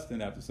 man,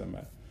 lusting after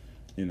somebody.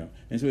 And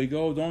so he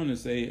goes on to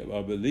say,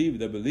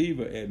 the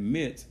believer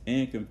admits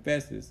and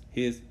confesses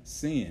his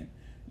sin.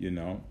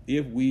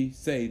 If we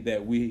say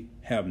that we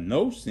have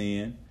no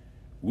sin,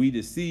 we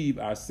deceive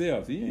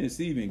ourselves. You ain't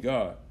deceiving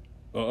God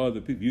or other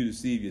people. You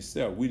deceive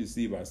yourself. We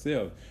deceive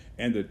ourselves.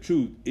 And the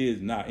truth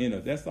is not in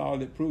us. That's all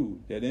it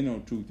proves. That ain't no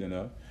truth in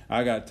us.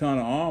 I got a ton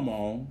of armor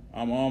on.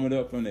 I'm armored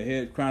up from the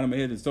head, crown of my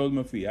head to the soles of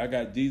my feet. I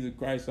got Jesus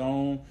Christ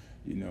on,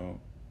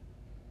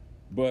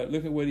 But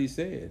look at what he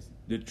says.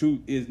 The truth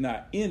is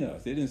not in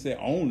us. It didn't say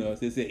on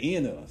us. It said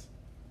in us.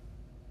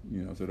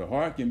 So the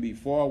heart can be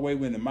far away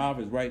when the mouth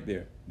is right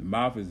there. The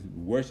mouth is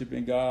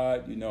worshiping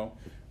God,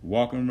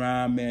 walking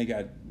around, man,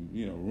 got,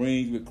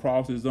 rings with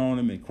crosses on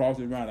them and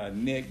crosses around our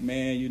neck,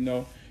 man,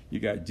 you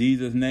got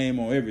Jesus' name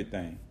on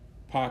everything.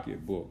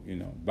 Pocketbook,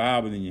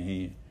 Bible in your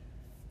hand.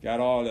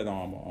 Got all that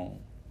armor on.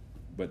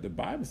 But the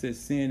Bible says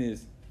sin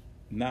is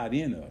not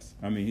in us.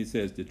 He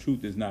says the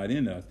truth is not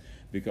in us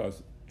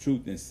because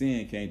truth and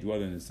sin can't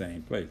dwell in the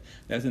same place.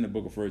 That's in the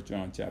book of 1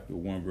 John chapter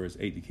 1, verse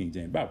 8, the King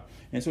James Bible.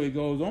 And so he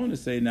goes on to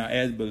say, now,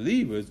 as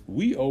believers,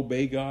 we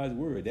obey God's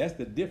word. That's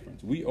the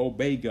difference. We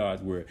obey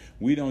God's word.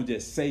 We don't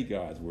just say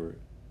God's word.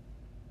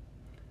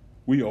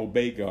 We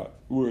obey God's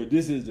word.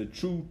 This is the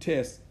true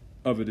test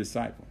of a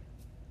disciple,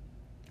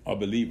 a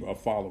believer, a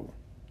follower,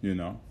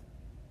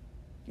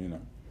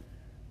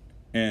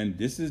 And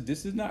this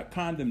is not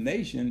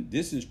condemnation.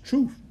 This is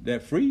truth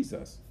that frees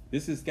us.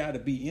 This has got to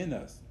be in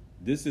us.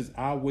 This is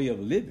our way of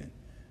living.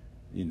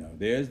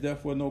 There's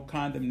therefore no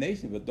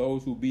condemnation for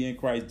those who be in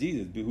Christ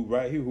Jesus, who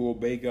right here, who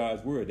obey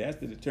God's word. That's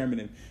the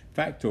determining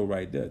factor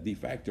right there, de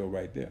facto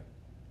right there.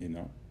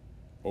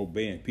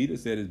 Obeying. Peter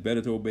said it's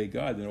better to obey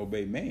God than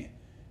obey man.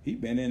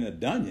 He'd been in a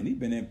dungeon. He'd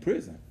been in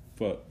prison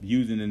for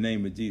using the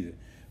name of Jesus.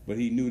 But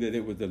he knew that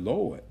it was the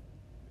Lord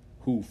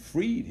who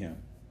freed him,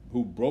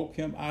 who broke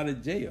him out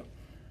of jail.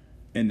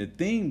 And the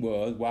thing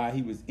was, while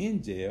he was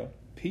in jail,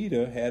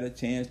 Peter had a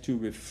chance to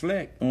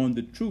reflect on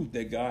the truth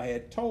that God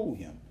had told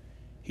him.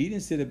 He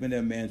didn't sit up in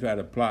that man and try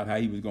to plot how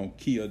he was going to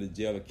kill the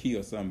jailer,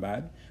 kill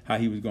somebody, how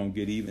he was going to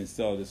get even,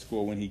 sell the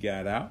score when he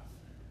got out.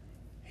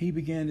 He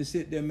began to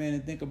sit there, man,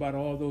 and think about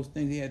all those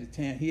things.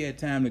 He had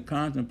time to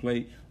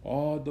contemplate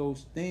all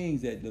those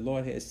things that the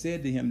Lord had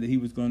said to him that he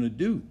was going to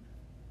do.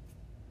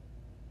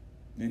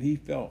 And he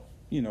felt,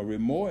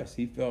 remorse.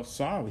 He felt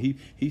sorry.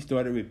 He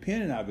started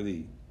repenting, I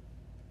believe.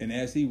 And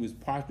as he was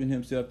posturing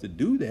himself to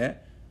do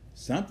that,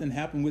 something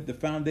happened with the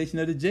foundation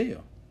of the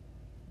jail.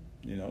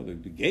 The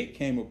gate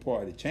came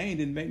apart. The chain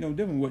didn't make no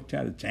difference what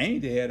kind of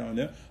chain they had on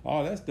there.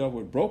 All that stuff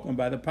was broken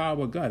by the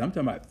power of God. I'm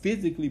talking about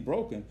physically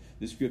broken,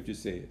 the scripture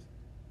says.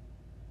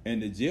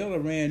 And the jailer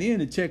ran in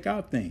to check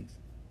out things.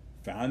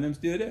 Found them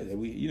still there.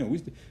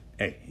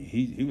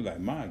 He was like,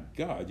 my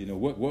God,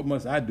 what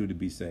must I do to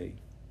be saved?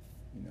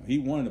 He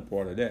wanted a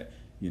part of that.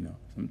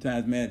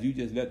 Sometimes, man, if you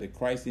just let the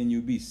Christ in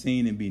you be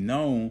seen and be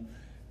known,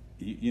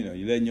 you're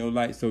letting your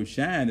light so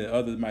shine that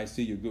others might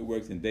see your good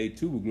works, and they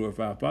too will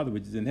glorify our Father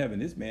which is in heaven.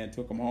 This man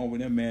took him home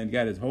with him, man,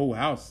 got his whole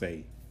house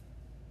saved.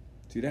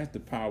 See, that's the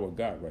power of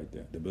God right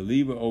there. The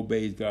believer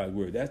obeys God's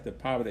word. That's the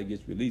power that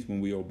gets released when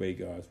we obey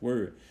God's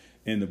word.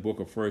 In the book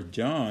of 1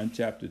 John,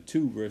 chapter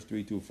 2, verse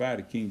 3 through 5,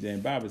 the King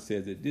James Bible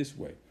says it this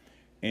way.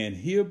 And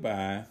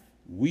hereby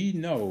we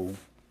know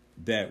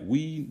that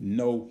we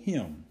know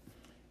him,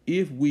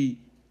 if we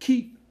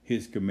keep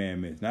his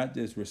commandments, not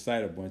just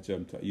recite a bunch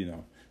of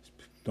them,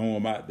 throw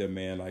them out there,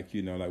 man, like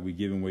we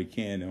giving away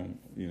candy on,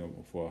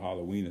 for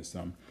Halloween or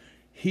something.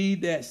 He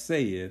that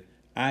saith,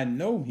 I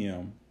know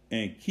him,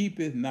 and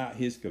keepeth not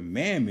his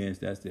commandments,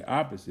 that's the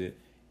opposite,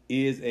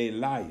 is a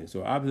liar.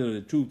 So opposite of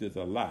the truth is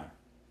a lie.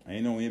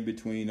 Ain't no in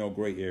between, no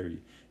gray area.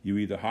 You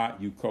either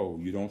hot, you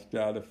cold. You don't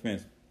straddle the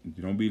fence.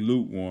 You don't be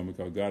lukewarm,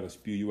 because God will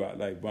spew you out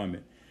like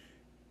vomit.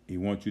 He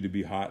wants you to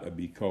be hot or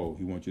be cold.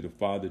 He wants you to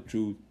follow the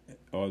truth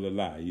or the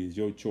lie. It's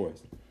your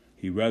choice.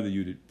 He'd rather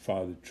you to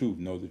follow the truth,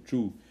 know the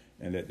truth,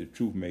 and let the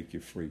truth make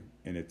you free.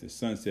 And if the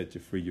Son set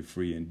you free, you're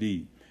free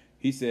indeed.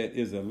 He said,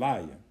 is a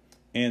liar,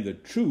 and the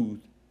truth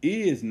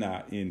is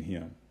not in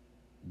him.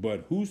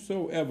 But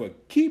whosoever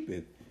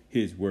keepeth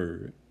his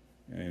word,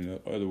 in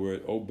other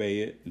words, obey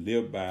it,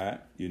 live by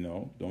it,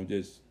 don't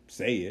just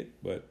say it,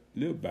 but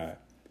live by it.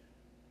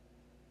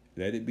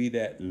 Let it be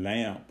that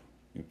lamp,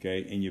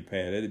 in your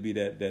path. Let it be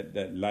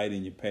that light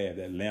in your path,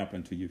 that lamp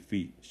unto your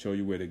feet, show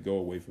you where to go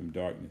away from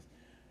darkness.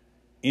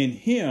 In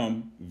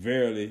him,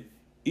 verily,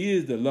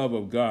 is the love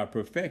of God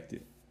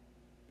perfected.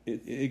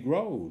 It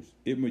grows,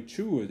 it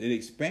matures, it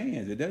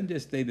expands. It doesn't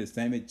just stay the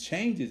same. It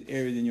changes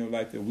areas in your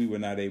life that we were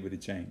not able to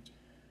change.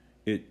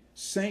 It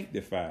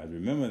sanctifies.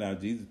 Remember now,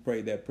 Jesus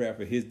prayed that prayer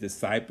for his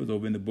disciples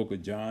over in the book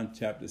of John,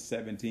 chapter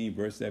 17,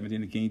 verse 17,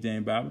 the King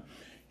James Bible.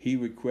 He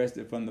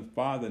requested from the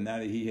Father, now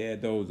that he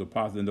had those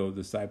apostles and those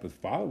disciples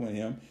following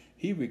him,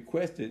 he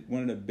requested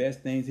one of the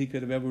best things he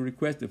could have ever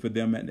requested for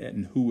them,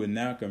 and who were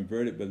now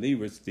converted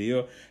believers,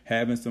 still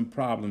having some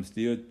problems,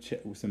 still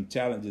some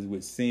challenges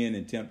with sin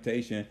and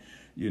temptation,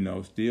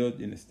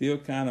 still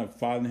kind of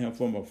following him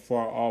from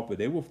afar off, but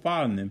they were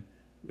following him.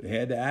 They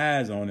had their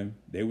eyes on him.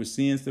 They were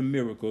seeing some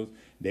miracles.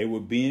 They were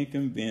being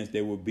convinced.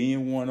 They were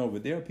being won over.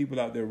 There are people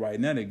out there right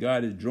now that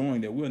God is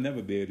drawing that we'll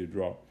never be able to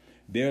draw.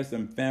 There are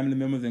some family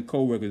members and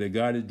co-workers that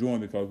God is drawing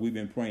because we've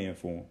been praying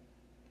for them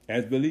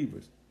as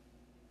believers.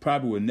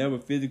 Probably will never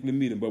physically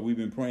meet them, but we've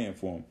been praying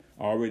for them.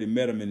 Already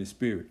met them in the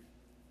spirit,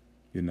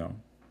 But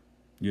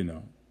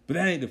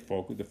that ain't the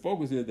focus. The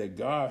focus is that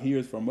God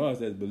hears from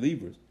us as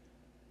believers.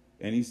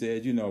 And he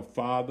says,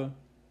 Father,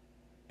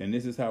 and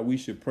this is how we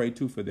should pray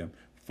too for them.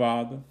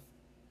 Father,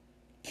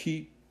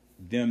 keep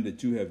them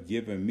that you have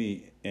given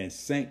me, and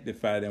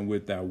sanctify them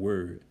with thy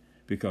word,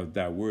 because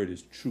thy word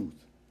is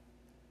truth.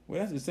 Well,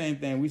 that's the same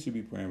thing we should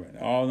be praying right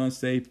now. All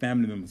unsaved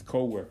family members,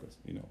 co-workers,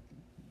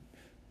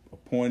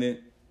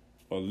 appointed,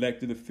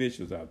 elected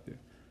officials out there,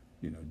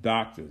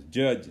 doctors,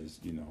 judges,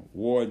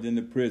 wards in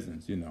the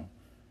prisons,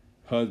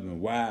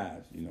 husbands,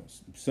 wives,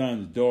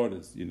 sons,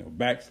 daughters,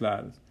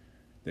 backsliders,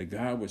 that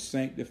God would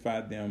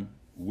sanctify them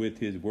with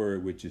his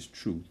word, which is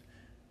truth.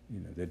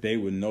 That they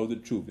would know the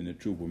truth, and the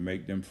truth will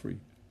make them free.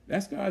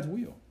 That's God's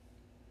will.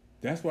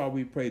 That's why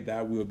we pray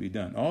thy will be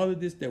done. All of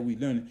this that we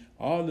learn,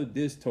 all of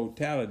this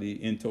totality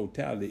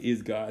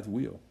is God's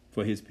will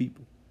for his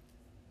people.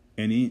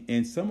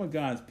 And some of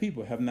God's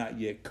people have not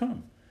yet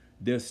come.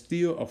 They're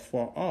still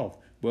afar off.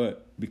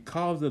 But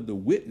because of the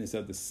witness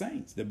of the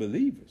saints, the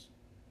believers,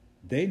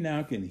 they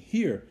now can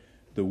hear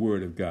the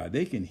word of God.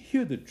 They can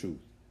hear the truth.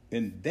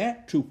 And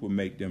that truth will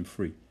make them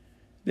free.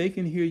 They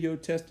can hear your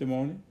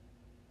testimony,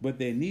 but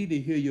they need to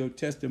hear your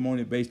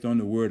testimony based on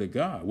the word of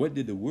God. What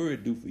did the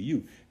word do for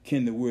you?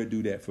 Can the word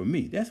do that for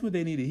me? That's what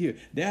they need to hear.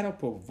 That'll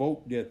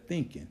provoke their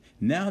thinking.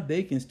 Now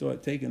they can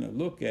start taking a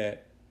look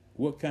at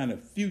what kind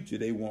of future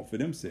they want for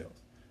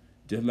themselves.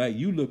 Just like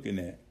you looking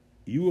at,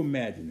 you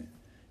imagining.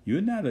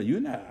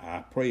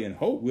 I pray and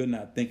hope we're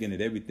not thinking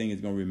that everything is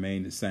going to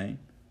remain the same.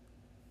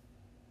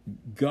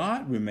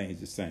 God remains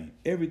the same.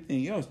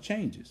 Everything else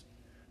changes.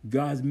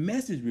 God's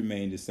message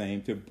remains the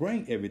same to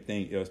bring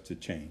everything else to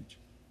change.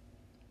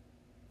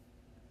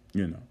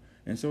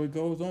 And so it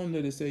goes on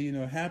there to say,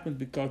 it happens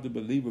because the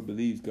believer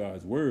believes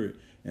God's word.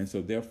 And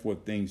so therefore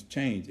things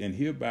change. And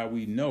hereby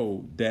we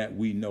know that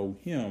we know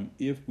him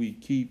if we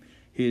keep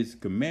his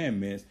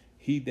commandments.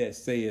 He that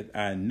saith,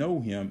 I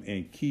know him,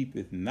 and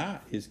keepeth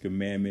not his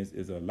commandments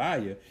is a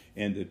liar,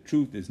 and the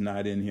truth is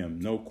not in him.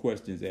 No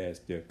questions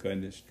asked there,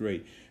 cutting it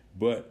straight.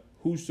 But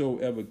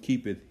whosoever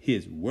keepeth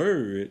his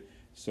word,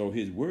 so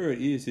his word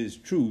is his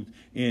truth,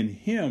 in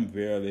him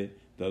verily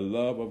the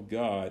love of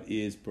God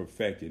is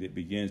perfected. It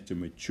begins to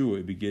mature.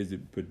 It begins to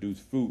produce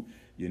fruit,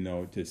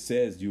 to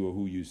says you are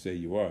who you say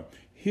you are.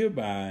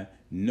 Hereby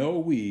know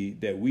we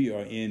that we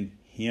are in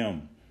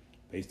him.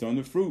 Based on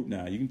the fruit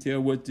now. You can tell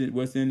what's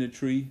in the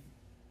tree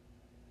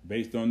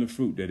based on the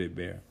fruit that it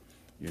bear.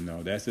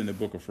 That's in the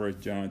book of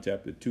 1 John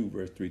chapter 2,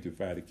 verse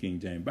 3-5, the King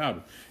James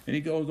Bible. And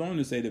he goes on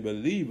to say the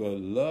believer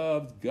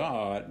loves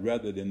God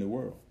rather than the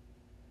world.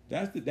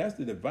 That's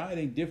the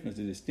dividing difference,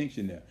 the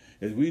distinction there,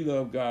 is we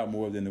love God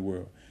more than the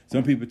world.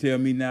 Some people tell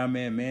me now,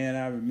 man,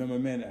 I remember,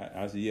 man.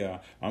 I say, yeah,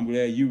 I'm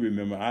glad you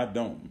remember. I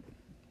don't.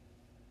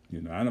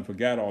 I done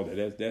forgot all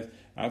that.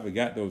 I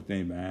forgot those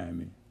things behind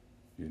me.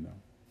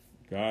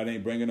 God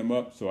ain't bringing them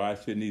up, so I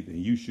shouldn't either.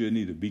 And you shouldn't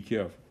either. Be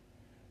careful.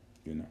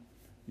 And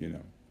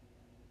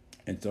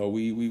so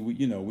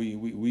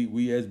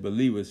we as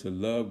believers should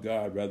love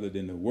God rather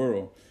than the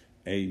world.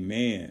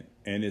 Amen.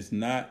 And it's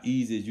not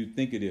easy as you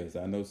think it is.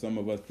 I know some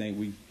of us think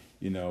we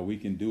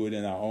can do it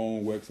in our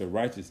own works of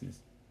righteousness.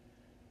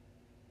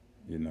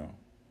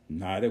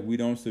 Not if we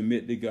don't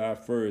submit to God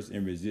first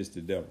and resist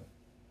the devil.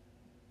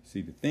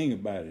 See, the thing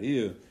about it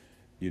is,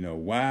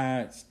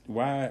 why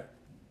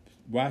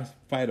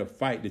fight a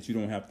fight that you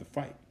don't have to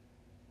fight?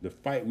 The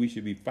fight we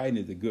should be fighting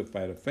is a good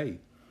fight of faith.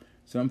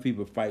 Some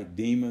people fight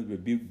demons,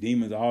 rebuke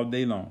demons all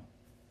day long,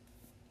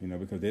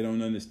 because they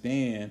don't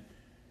understand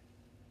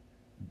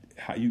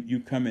how you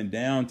coming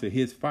down to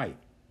his fight.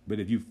 But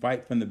if you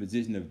fight from the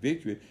position of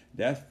victory,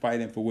 that's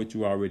fighting for what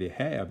you already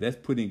have. That's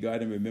putting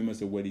God in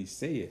remembrance of what he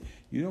said.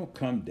 You don't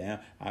come down.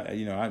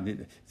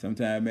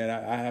 Sometimes, man,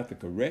 I have to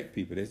correct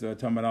people. They start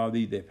talking about all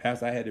these.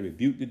 Pastor, I had to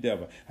rebuke the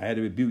devil. I had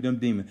to rebuke them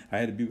demons. I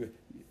had to rebuke.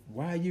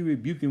 Why are you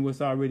rebuking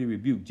what's already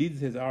rebuked? Jesus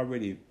has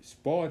already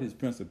spoiled his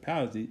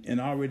principality and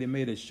already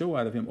made a show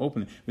out of him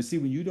openly. But see,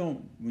 when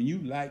you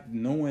like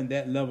knowing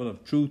that level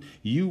of truth,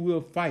 you will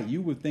fight.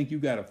 You will think you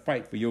got to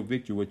fight for your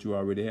victory, what you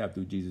already have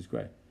through Jesus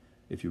Christ.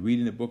 If you read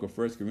in the book of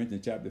 1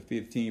 Corinthians chapter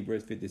 15,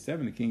 verse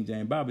 57, the King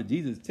James Bible,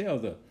 Jesus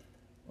tells us,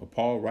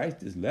 Paul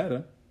writes this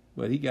letter,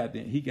 but he got the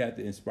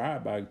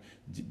inspired by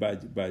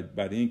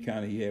the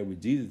encounter he had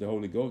with Jesus, the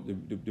Holy Ghost,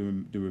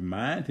 to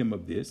remind him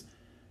of this.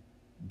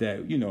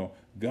 That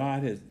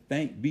God has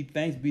thanks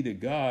be to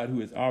God who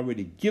has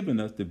already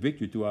given us the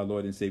victory through our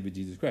Lord and Savior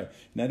Jesus Christ.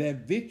 Now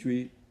that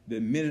victory, the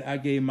minute I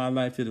gave my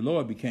life to the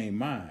Lord, became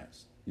mine.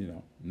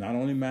 Not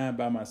only mine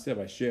by myself,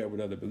 I share it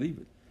with other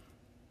believers.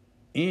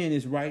 And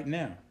it's right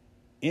now.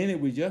 And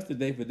it was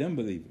yesterday for them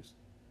believers.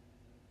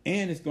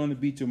 And it's going to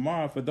be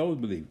tomorrow for those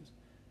believers.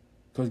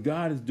 Because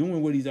God is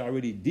doing what he's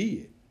already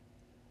did.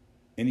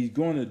 And he's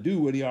going to do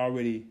what he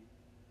already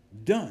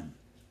done.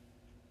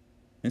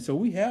 And so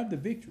we have the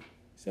victory.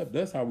 It's up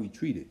to us how we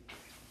treat it.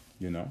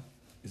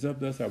 It's up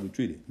to us how we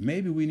treat it.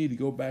 Maybe we need to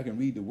go back and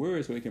read the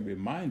word so it can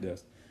remind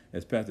us,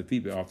 as Pastor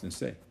Phoebe often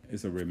say.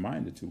 It's a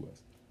reminder to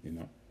us,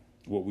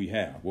 what we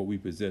have, what we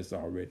possess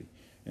already.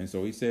 And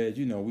so he said,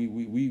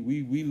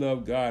 we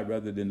love God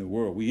rather than the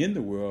world. We in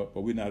the world,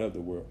 but we're not of the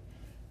world.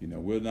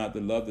 We're not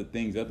to love the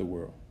things of the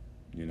world.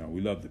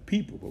 We love the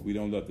people, but we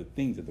don't love the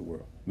things of the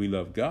world. We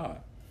love God,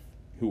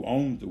 who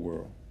owns the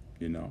world.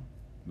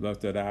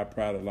 Lust of the eye,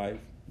 pride of life.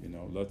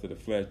 Lust of the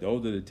flesh.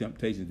 Those are the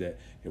temptations that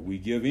if we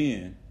give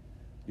in,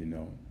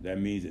 that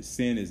means that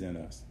sin is in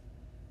us.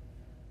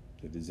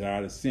 The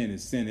desire to sin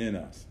is sin in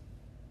us.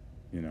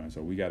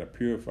 So we got to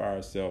purify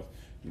ourselves.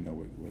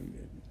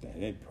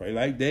 They pray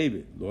like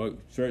David. Lord,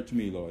 search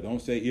me, Lord.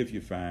 Don't say if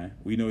you find.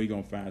 We know you're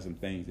going to find some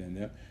things in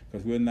there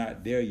because we're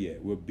not there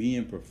yet. We're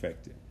being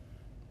perfected.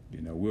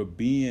 We're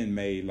being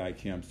made like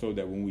him so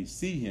that when we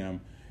see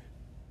him,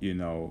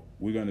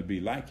 we're going to be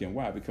like him.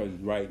 Why? Because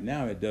right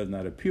now it does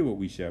not appear what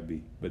we shall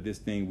be. But this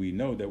thing we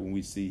know that when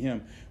we see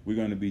him, we're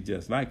going to be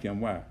just like him.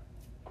 Why?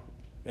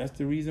 That's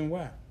the reason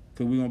why.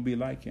 Because we're going to be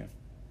like him.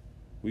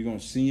 We're going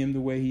to see him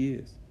the way he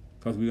is.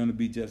 Because we're going to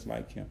be just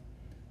like him.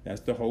 That's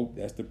the hope.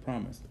 That's the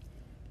promise.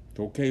 It's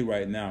okay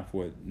right now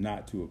for it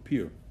not to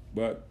appear.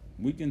 But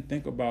we can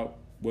think about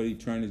what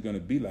eternity is going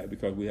to be like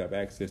because we have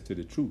access to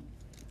the truth.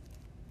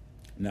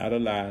 Not a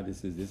lie.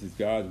 This is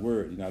God's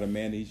word. He's not a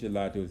man that he should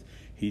lie to us.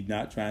 He's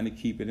not trying to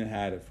keep it and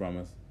hide it from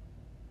us.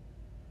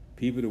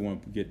 People that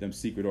want to get them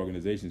secret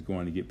organizations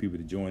going to get people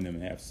to join them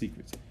and have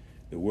secrets.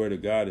 The word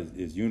of God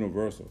is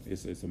universal.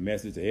 It's a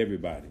message to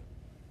everybody.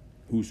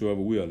 Whosoever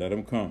will, let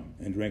them come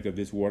and drink of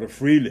this water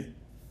freely,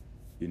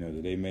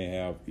 that they may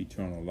have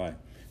eternal life.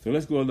 So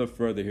let's go a little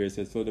further here. It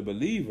says, so the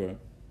believer,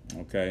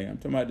 okay, I'm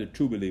talking about the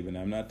true believer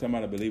now. I'm not talking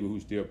about a believer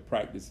who's still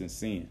practicing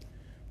sin.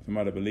 I'm talking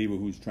about a believer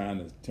who's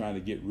trying to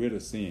get rid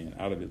of sin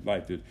out of his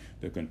life,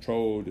 the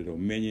control, the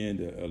dominion,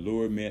 the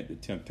allurement, the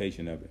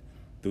temptation of it.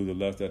 through the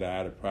lust of the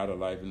eye, the pride of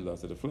life, and the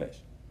lust of the flesh.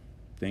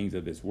 Things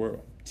of this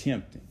world,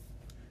 tempting.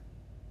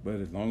 But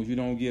as long as you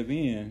don't give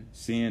in,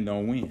 sin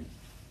don't win.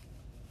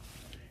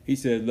 He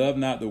said, love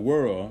not the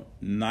world,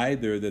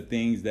 neither the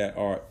things that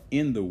are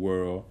in the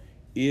world.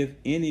 If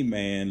any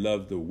man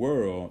loves the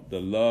world, the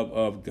love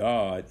of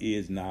God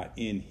is not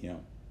in him.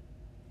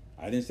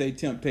 I didn't say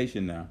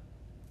temptation now.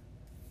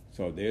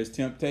 So there's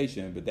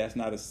temptation, but that's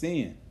not a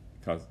sin,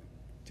 because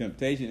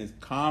temptation is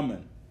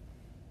common.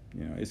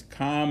 It's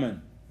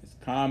common. It's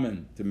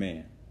common to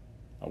man.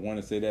 I want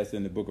to say that's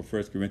in the book of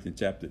 1 Corinthians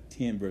chapter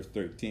 10, verse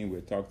 13, where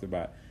it talks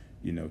about,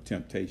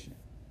 temptation.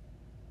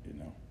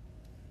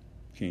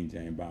 King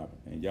James Bible.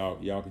 And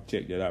y'all can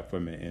check that out for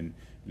me and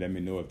let me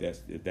know if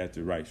that's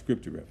the right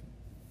scripture reference.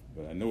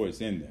 But I know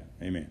it's in there.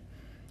 Amen.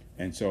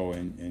 And so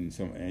and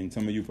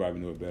some of you probably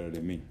know it better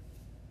than me.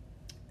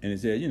 And it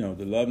says,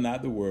 to love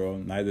not the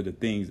world, neither the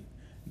things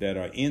that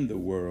are in the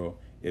world.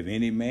 If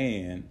any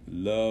man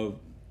love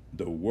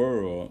the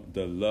world,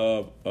 the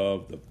love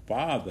of the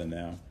Father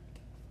now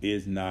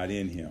is not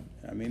in him.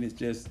 I mean,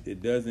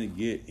 it doesn't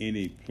get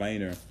any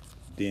plainer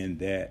than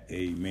that.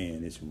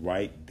 Amen. It's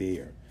right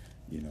there.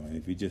 And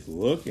if you just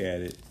look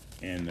at it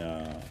and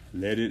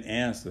let it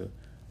answer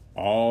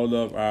all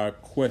of our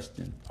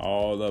questions,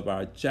 all of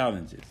our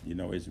challenges,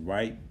 it's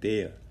right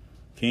there.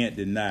 Can't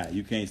deny.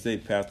 You can't say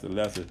Pastor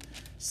Lester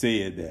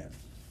said that.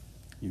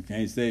 You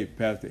can't say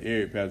Pastor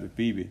Eric, Pastor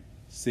Phoebe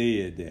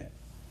said that.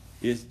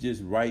 It's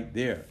just right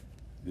there.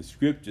 The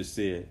scripture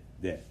said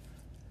that.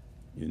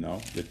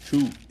 The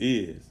truth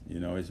is,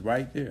 it's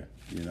right there.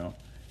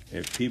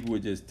 If people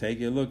would just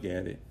take a look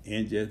at it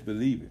and just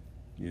believe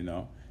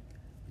it,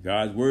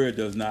 God's word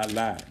does not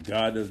lie.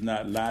 God does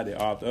not lie. The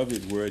author of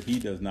his word, he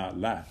does not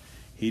lie.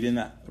 He did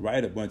not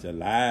write a bunch of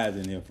lies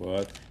in here for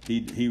us.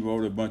 He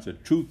wrote a bunch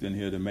of truth in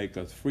here to make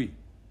us free.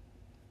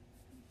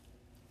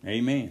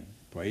 Amen.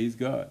 Praise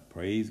God.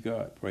 Praise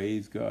God.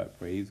 Praise God.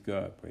 Praise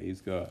God. Praise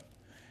God.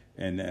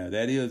 And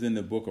that is in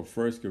the book of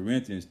 1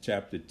 Corinthians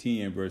chapter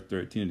 10, verse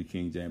 13 of the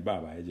King James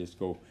Bible. I just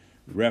go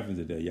reference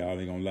it there. Y'all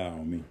ain't going to lie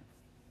on me.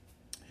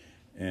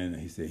 And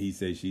he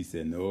said, she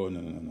said, no.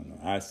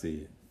 I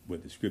said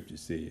what the scripture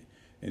said.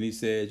 And he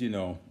says,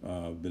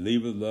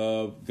 believers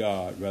love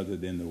God rather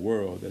than the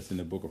world. That's in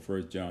the book of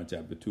 1 John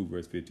chapter 2,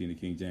 verse 15 of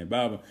the King James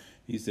Bible.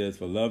 He says,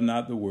 for love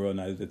not the world,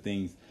 neither the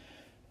things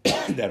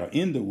that are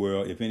in the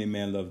world. If any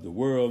man loves the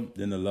world,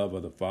 then the love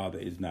of the Father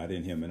is not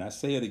in him. And I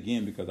say it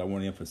again because I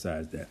want to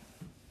emphasize that.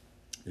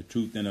 The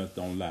truth in us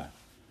don't lie.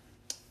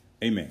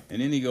 Amen.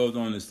 And then he goes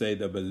on to say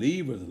the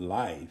believer's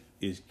life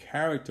is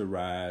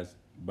characterized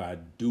by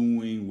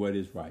doing what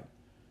is right.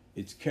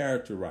 It's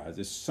characterized.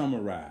 It's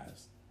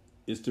summarized.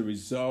 It's the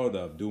result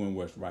of doing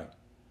what's right.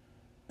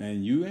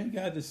 And you ain't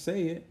got to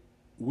say it.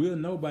 We'll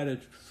know by the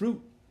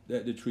fruit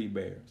that the tree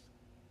bears.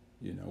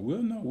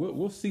 We'll know.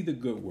 We'll see the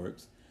good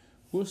works.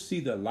 We'll see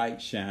the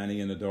light shining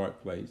in a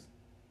dark place.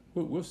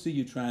 We'll see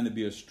you trying to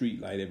be a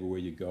street light everywhere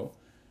you go.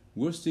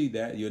 We'll see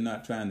that you're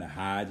not trying to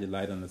hide your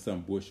light under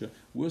some bushel.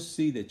 We'll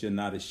see that you're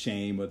not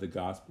ashamed of the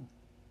gospel,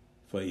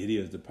 for it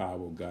is the power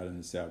of God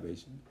unto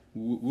salvation.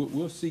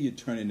 We'll see you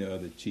turning the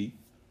other cheek.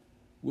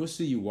 We'll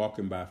see you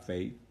walking by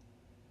faith.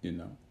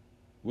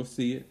 We'll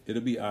see it.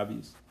 It'll be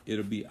obvious.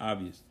 It'll be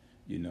obvious,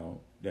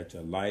 that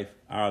your life,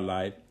 our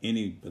life,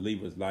 any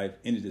believer's life,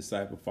 any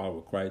disciple, follower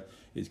of Christ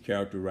is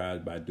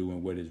characterized by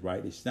doing what is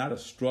right. It's not a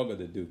struggle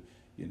to do.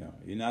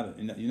 You're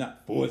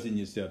not forcing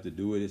yourself to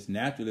do it. It's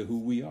naturally who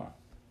we are.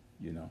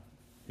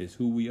 It's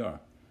who we are.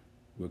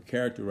 We're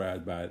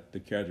characterized by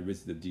the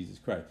characteristics of Jesus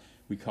Christ.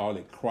 We call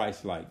it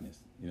Christ-likeness.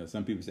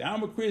 Some people say,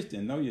 I'm a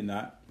Christian. No, you're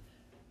not.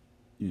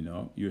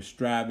 You're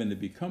striving to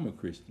become a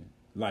Christian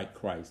like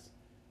Christ.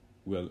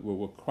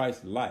 We're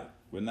Christ-like.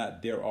 We're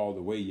not there all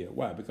the way yet.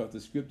 Why? Because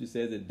the scripture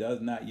says it does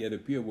not yet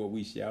appear what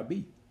we shall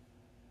be.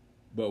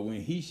 But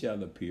when he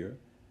shall appear,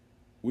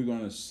 we're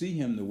going to see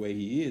him the way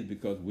he is,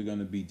 because we're going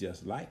to be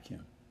just like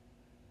him.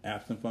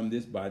 Absent from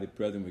this body,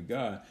 present with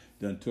God,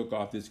 then took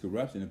off this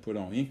corruption and put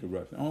on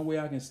incorruption. The only way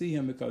I can see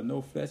him, because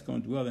no flesh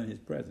going to dwell in his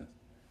presence.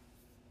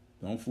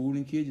 Don't fool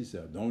and kid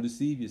yourself. Don't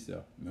deceive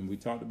yourself. Remember, we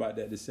talked about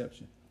that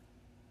deception.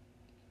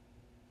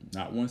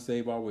 Not once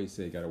saved, always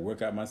saved. Got to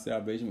work out my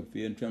salvation with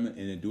fear and trembling,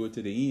 and then do it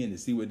to the end and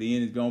see what the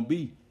end is going to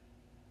be.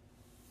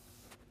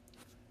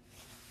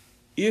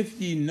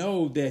 If ye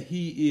know that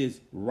he is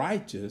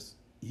righteous,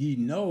 ye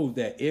know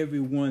that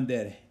everyone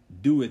that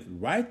doeth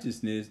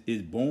righteousness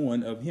is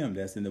born of him.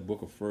 That's in the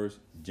book of 1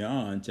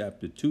 John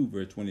chapter 2,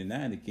 verse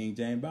 29, the King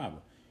James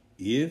Bible.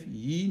 If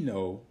ye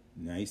know,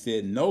 now he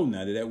said know,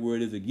 now that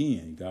word is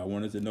again. God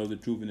wants us to know the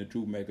truth, and the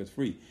truth make us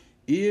free.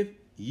 If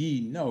ye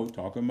know,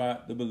 talking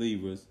about the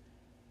believers,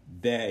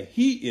 that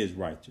he is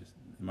righteous,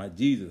 my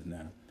Jesus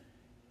now,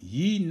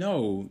 ye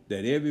know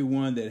that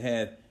everyone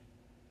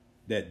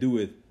that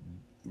doeth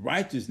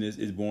righteousness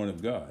is born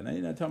of God. Now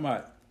you're not talking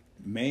about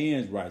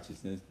man's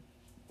righteousness.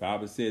 The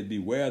Bible says,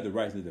 beware of the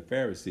righteousness of the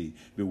Pharisees.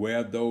 Beware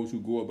of those who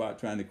go about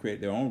trying to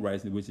create their own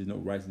righteousness, which is no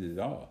righteousness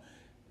at all.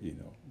 The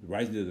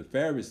righteousness of the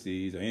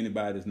Pharisees, or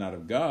anybody that's not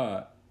of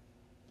God,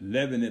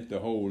 leaveneth the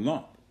whole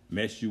lump.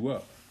 mess you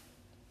up,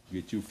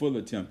 get you full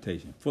of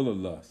temptation, full of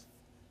lust,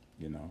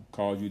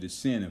 cause you to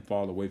sin and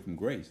fall away from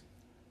grace,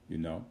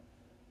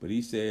 But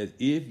he says,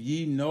 if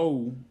ye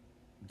know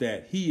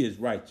that he is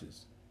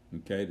righteous,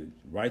 okay, the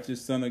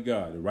righteous Son of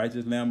God, the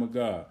righteous Lamb of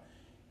God,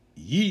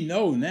 ye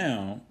know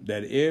now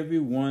that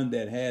everyone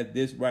that had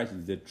this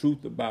righteousness, the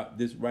truth about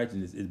this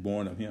righteousness is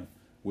born of him,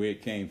 where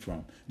it came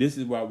from. This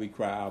is why we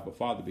cry out, Abba,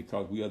 Father,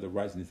 because we are the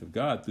righteousness of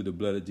God through the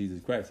blood of Jesus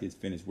Christ, his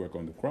finished work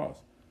on the cross.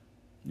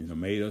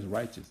 Made us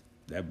righteous.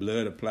 That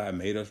blood applied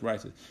made us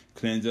righteous.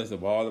 Cleansed us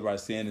of all of our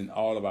sin and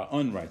all of our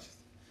unrighteousness,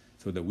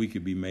 so that we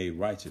could be made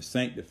righteous,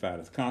 sanctified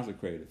us,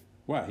 consecrated.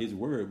 Why? His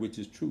word, which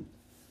is truth.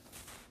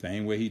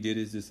 Same way he did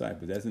his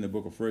disciples. That's in the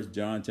book of 1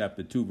 John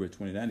chapter 2, verse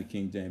 29, the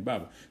King James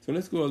Bible. So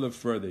let's go a little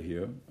further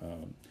here.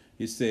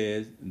 It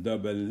says, the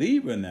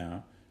believer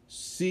now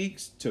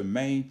seeks to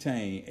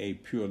maintain a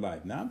pure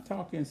life. Now, I'm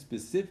talking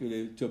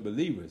specifically to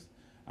believers.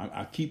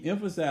 I keep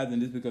emphasizing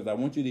this because I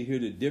want you to hear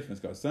the difference,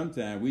 because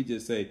sometimes we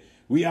just say,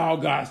 we all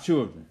God's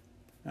children.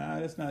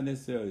 That's not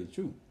necessarily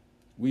true.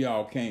 We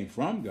all came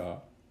from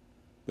God.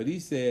 But he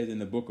says in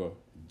the book of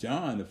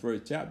John, the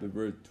 1st chapter,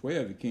 verse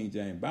 12, the King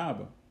James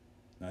Bible,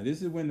 now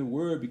this is when the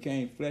word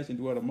became flesh and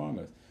dwelt among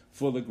us,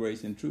 full of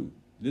grace and truth.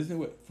 Listen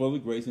what full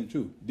of grace and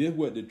truth. This is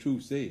what the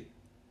truth said.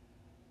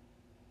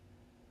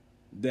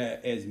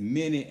 That as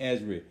many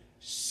as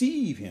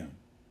receive him,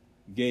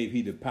 gave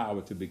he the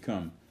power to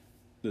become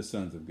the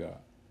sons of God.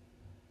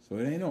 So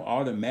it ain't no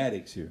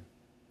automatics here,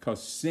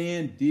 because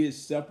sin did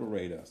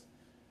separate us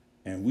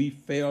and we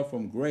fell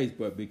from grace.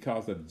 But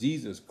because of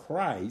Jesus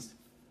Christ,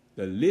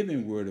 the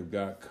living word of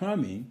God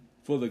coming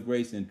full of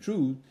grace and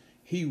truth,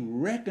 he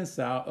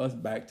reconciled us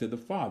back to the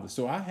Father.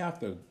 So I have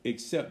to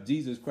accept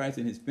Jesus Christ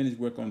and his finished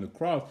work on the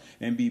cross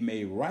and be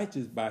made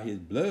righteous by his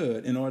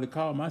blood in order to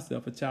call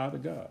myself a child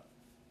of God.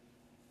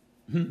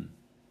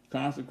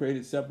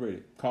 Consecrated,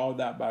 separated,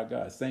 called out by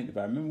God,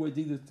 sanctified. Remember what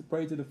Jesus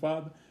prayed to the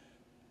Father?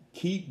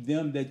 Keep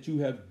them that you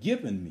have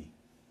given me.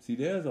 See,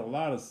 there's a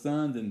lot of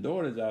sons and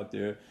daughters out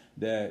there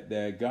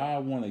that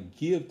God want to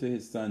give to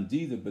his son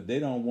Jesus, but they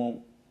don't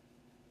want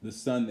the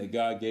son that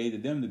God gave to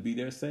them to be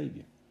their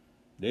Savior.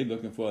 They're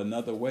looking for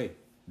another way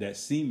that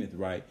seemeth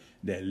right,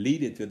 that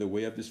leadeth to the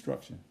way of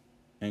destruction.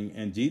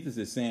 And Jesus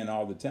is saying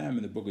all the time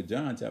in the book of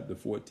John, chapter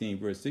 14,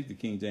 verse 6, the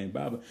King James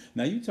Bible.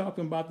 Now you're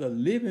talking about the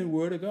living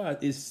word of God.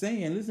 It's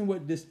saying, listen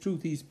what this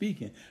truth he's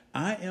speaking.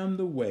 I am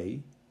the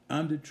way,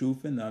 I'm the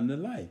truth, and I'm the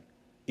life.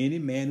 Any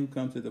man who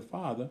comes to the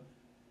Father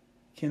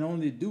can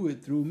only do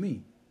it through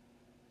me.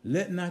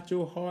 Let not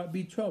your heart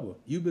be troubled.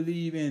 You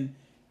believe in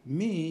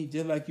me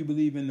just like you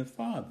believe in the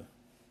Father.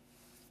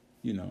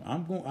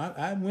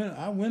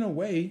 I went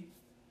away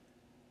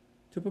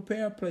to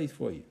prepare a place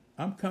for you.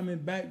 I'm coming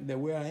back that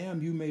where I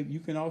am, you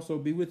can also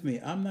be with me.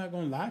 I'm not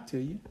going to lie to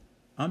you.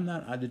 I'm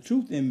not the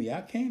truth in me.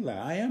 I can't lie.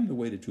 I am the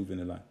way, the truth,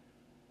 and the life.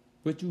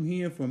 What you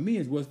hearing from me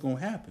is what's going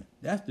to happen.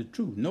 That's the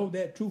truth. Know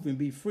that truth and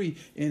be free.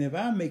 And if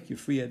I make you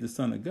free as the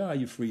Son of God,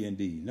 you're free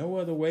indeed. No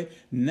other way.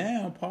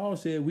 Now, Paul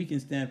said we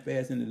can stand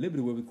fast in the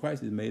liberty where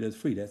Christ has made us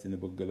free. That's in the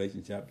book of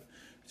Galatians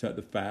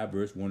chapter 5,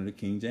 verse 1 of the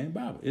King James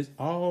Bible. It's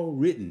all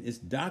written. It's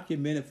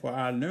documented for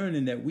our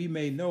learning, that we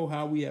may know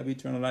how we have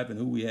eternal life and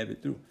who we have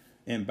it through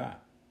and by.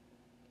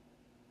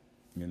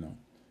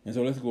 And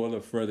so let's go a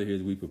little further here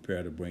as we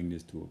prepare to bring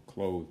this to a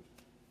close.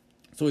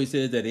 So he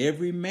says that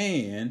every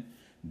man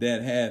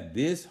that hath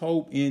this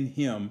hope in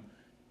him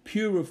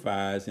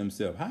purifies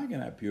himself. How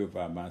can I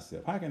purify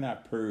myself? How can I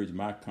purge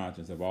my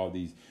conscience of all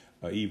these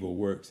evil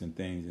works and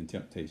things and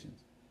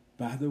temptations?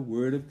 By the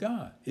word of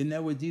God. Isn't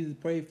that what Jesus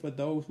prayed for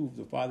those who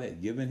the Father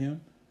had given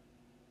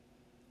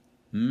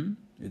him?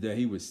 That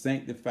he would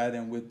sanctify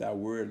them with thy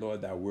word.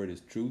 Lord, thy word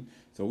is truth.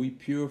 So we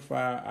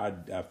purify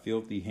our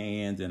filthy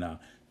hands and our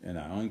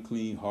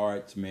unclean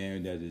hearts,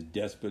 man, that is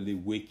desperately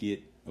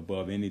wicked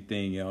above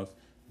anything else,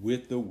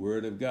 with the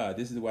word of God.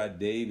 This is why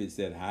David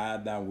said,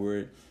 hide thy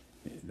word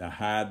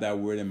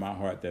in my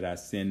heart, that I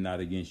sin not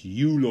against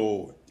you,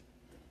 Lord.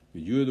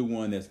 But you're the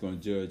one that's going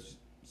to judge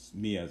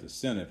me as a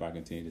sinner if I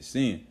continue to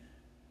sin.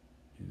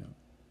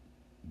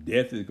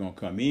 Death is going to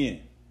come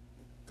in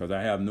because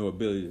I have no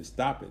ability to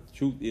stop it.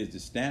 Truth is the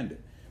standard.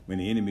 When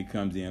the enemy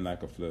comes in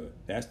like a flood,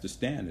 that's the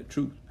standard,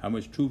 truth. How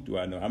much truth do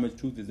I know? How much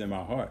truth is in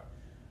my heart?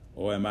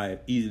 Or am I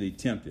easily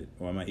tempted?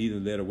 Or am I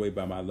easily led away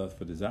by my lust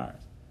for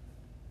desires?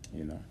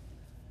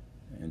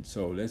 And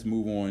so let's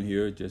move on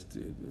here. Just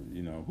to,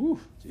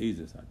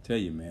 Jesus, I tell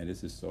you, man,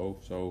 this is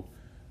so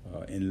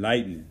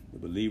enlightening. The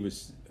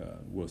believers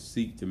will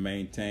seek to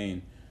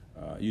maintain,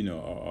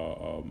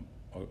 a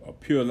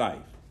pure life.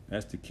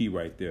 That's the key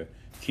right there.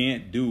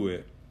 Can't do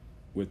it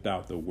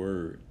without the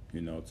word.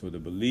 So the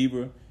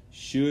believer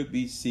should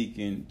be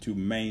seeking to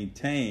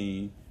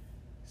maintain.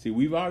 See,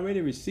 we've already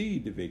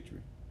received the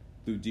victory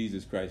through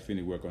Jesus Christ's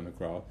finished work on the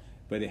cross,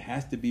 but it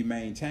has to be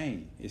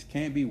maintained. It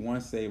can't be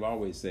once saved,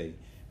 always saved.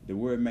 The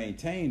word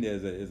maintained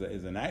is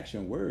an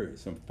action word,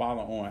 some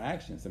follow-on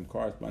action, some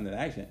corresponding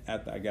action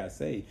after I got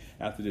saved,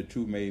 after the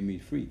truth made me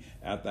free,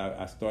 after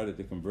I started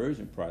the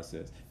conversion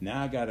process.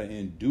 Now I got to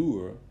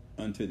endure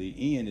unto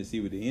the end to see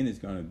what the end is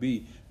going to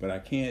be. But I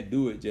can't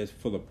do it just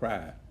full of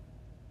pride,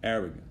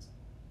 arrogance.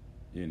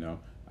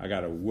 I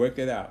got to work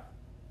it out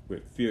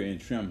with fear and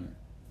trembling,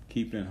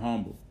 keeping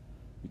humble.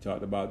 We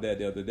talked about that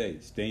the other day,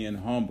 staying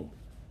humble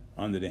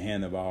under the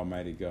hand of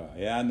Almighty God.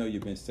 Yeah, I know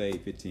you've been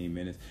saved 15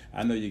 minutes.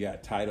 I know you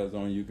got titles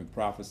on you, can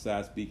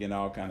prophesy, speak in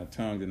all kind of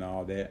tongues and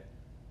all that.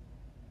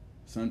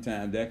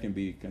 Sometimes that can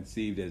be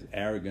conceived as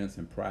arrogance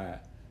and pride,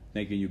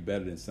 thinking you're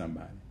better than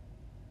somebody.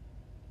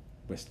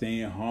 But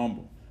staying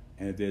humble,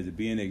 and if there's to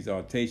be an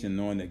exaltation,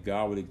 knowing that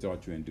God will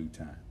exalt you in due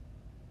time.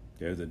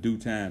 There's a due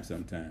time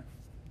sometimes,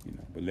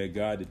 but let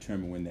God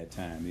determine when that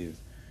time is.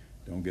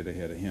 Don't get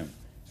ahead of him.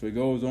 So he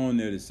goes on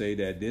there to say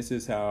that this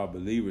is how a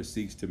believer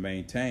seeks to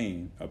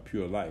maintain a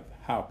pure life.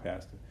 How,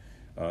 Pastor?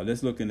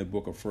 Let's look in the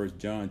book of 1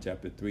 John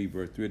chapter 3,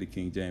 verse 3 of the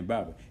King James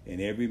Bible. And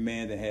every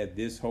man that had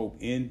this hope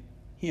in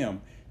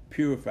him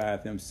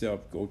purifieth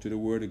himself. Go to the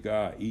word of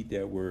God. Eat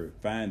that word.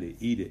 Find it.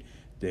 Eat it.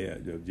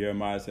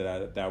 Jeremiah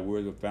said, thy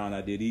words were found,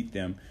 I did eat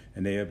them,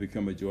 and they have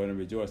become a joy and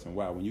rejoicing.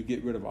 Wow, when you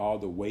get rid of all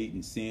the weight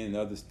and sin and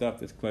other stuff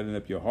that's cluttering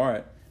up your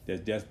heart,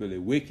 that's desperately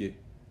wicked,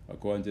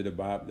 according to the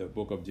Bible, the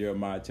book of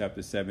Jeremiah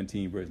chapter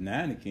 17, verse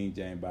 9, the King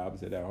James Bible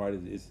said that heart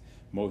is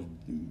most,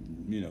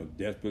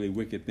 desperately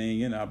wicked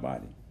thing in our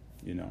body,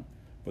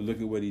 But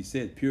look at what he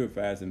said,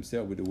 purifies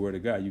himself with the word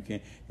of God. You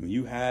can't, when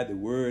you hide the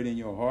word in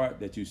your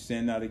heart that you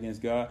sin not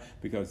against God,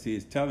 because he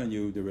is telling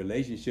you the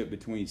relationship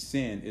between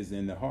sin is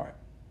in the heart.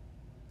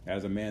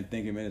 As a man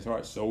thinketh in his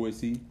heart, so is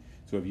he.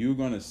 So if you're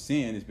going to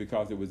sin, it's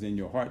because it was in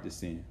your heart to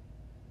sin.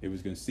 It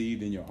was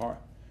conceived in your heart.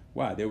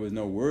 Why? There was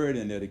no word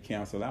in there to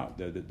cancel out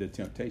the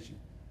temptation.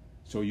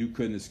 So you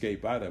couldn't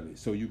escape out of it.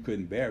 So you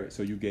couldn't bear it.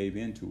 So you gave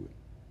in to it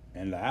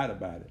and lied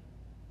about it.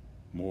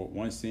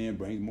 One sin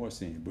brings more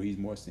sin, breeds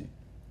more sin.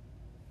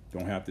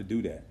 Don't have to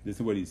do that. This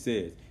is what he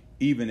says.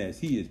 Even as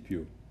he is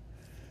pure.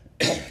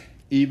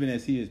 Even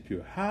as he is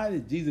pure. How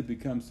did Jesus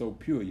become so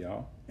pure,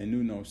 y'all, and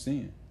knew no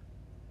sin?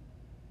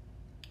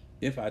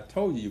 If I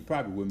told you, you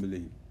probably wouldn't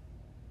believe it.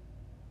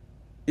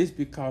 It's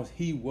because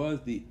he was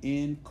the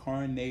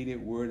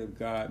incarnated Word of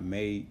God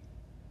made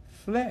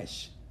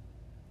flesh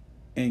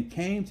and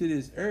came to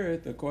this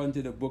earth, according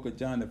to the book of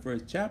John, the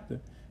first chapter,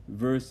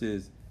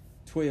 verses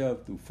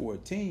 12 through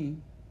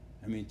 14.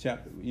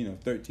 Chapter,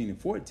 13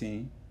 and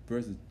 14,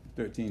 verses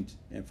 13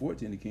 and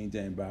 14, the King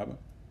James Bible.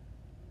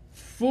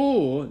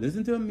 Full,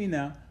 listen to me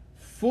now,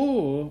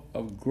 full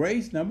of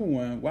grace, number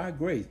one. Why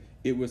grace?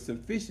 It was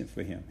sufficient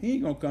for him. He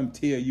ain't going to come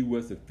tell you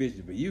what's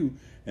sufficient for you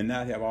and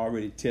not have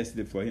already tested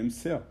it for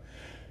himself.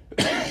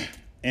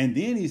 And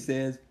then he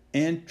says,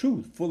 and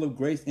truth, full of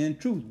grace and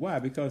truth. Why?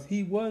 Because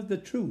he was the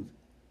truth.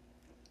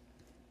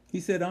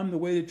 He said, I'm the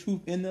way, the truth,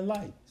 and the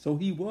life. So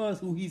he was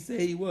who he said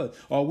he was.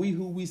 Are we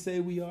who we say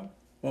we are?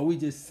 Or are we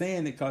just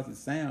saying it because it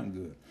sounds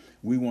good?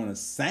 We want to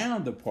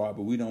sound the part,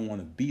 but we don't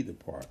want to be the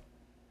part.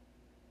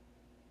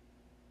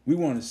 We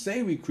want to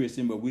say we're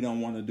Christian, but we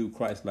don't want to do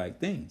Christ-like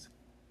things.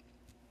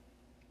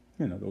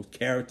 Those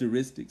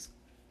characteristics.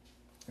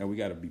 And we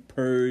got to be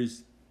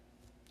purged,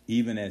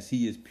 even as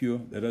he is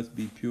pure. Let us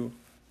be pure.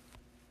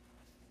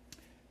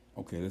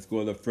 Okay, let's go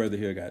a little further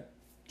here. I got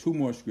two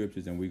more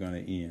scriptures and we're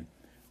going to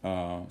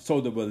end. So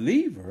the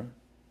believer,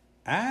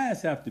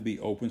 eyes have to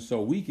be open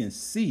so we can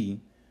see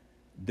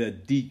the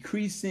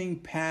decreasing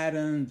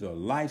patterns or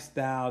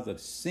lifestyles of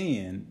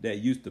sin that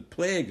used to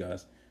plague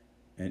us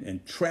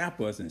and trap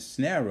us and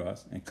snare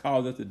us and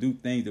cause us to do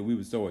things that we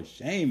were so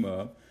ashamed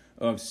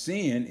of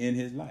sin in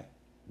his life.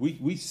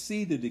 We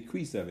see the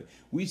decrease of it.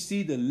 We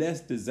see the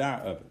less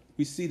desire of it.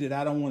 We see that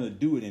I don't want to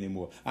do it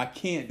anymore. I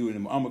can't do it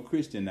anymore. I'm a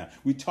Christian now.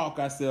 We talk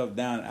ourselves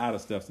down and out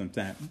of stuff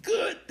sometimes.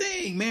 Good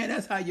thing, man.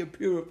 That's how you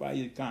purify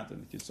your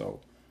conscience, your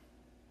soul.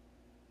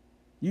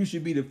 You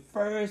should be the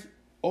first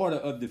order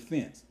of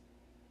defense.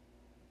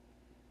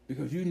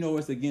 Because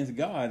it's against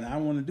God, and I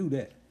want to do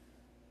that.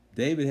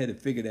 David had to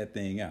figure that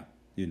thing out,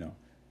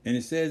 And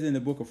it says in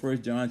the book of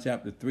 1 John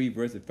chapter 3,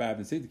 verses 5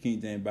 and 6, the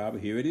King James Bible,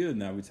 here it is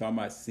now. We're talking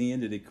about seeing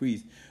the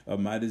decrease of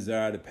my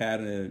desire, the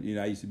pattern of,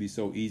 I used to be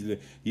so easily.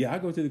 Yeah, I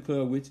go to the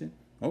club with you.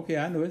 Okay,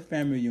 I know it's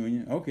family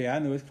reunion. Okay, I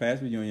know it's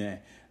class reunion.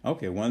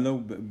 Okay, one little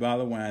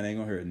bottle of wine ain't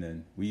going to hurt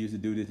nothing. We used to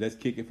do this. Let's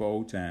kick it for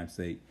old time's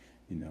sake.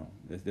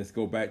 Let's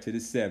go back to the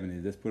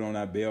 70s. Let's put on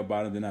our bell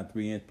bottoms and our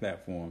 3-inch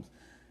platforms.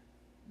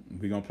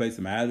 We're going to play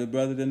some Out of the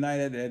Brother tonight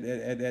at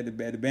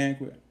the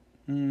banquet.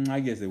 I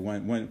guess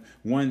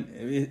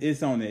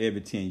it's only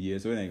every 10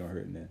 years, so it ain't going to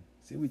hurt nothing.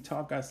 See, we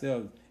talk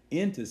ourselves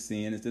into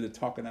sin instead of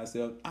talking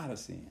ourselves out of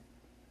sin.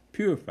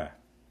 Purify.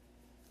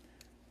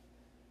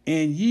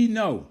 And ye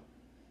know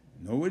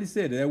what he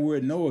said, that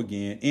word know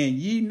again, and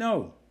ye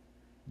know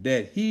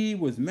that he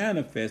was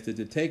manifested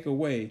to take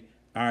away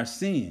our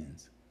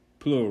sins,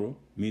 plural,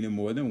 meaning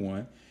more than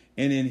one,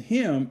 and in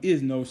him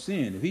is no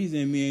sin. If he's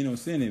in me, ain't no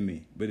sin in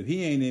me. But if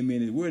he ain't in me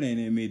and his word ain't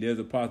in me, there's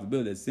a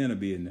possibility that sin will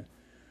be in there.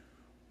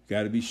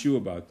 Got to be sure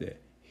about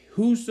that.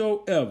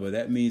 Whosoever,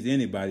 that means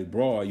anybody,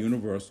 broad,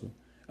 universal,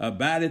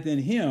 abideth in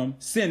him,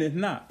 sinneth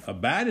not.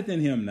 Abideth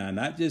in him now,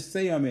 not just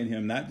say I'm in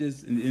him, not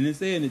just, and it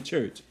said in the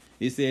church,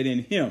 it said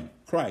in him,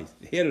 Christ,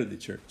 the head of the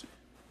church.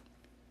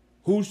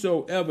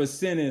 Whosoever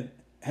sinneth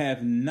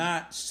hath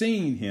not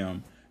seen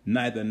him,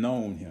 neither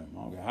known him.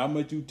 I don't care how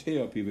much you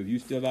tell people, if you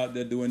still out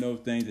there doing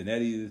those things, and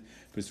that is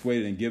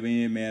persuaded and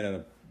giving in, man, at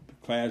a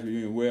class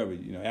reunion, wherever,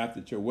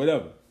 after church,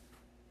 whatever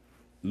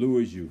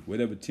lures you,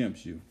 whatever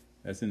tempts you.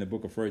 That's in the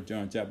book of 1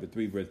 John chapter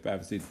 3, verse 5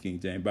 and 6, King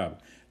James Bible.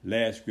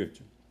 Last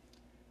scripture.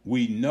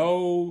 We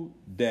know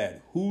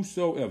that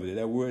whosoever,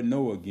 that word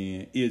know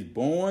again, is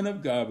born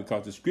of God,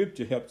 because the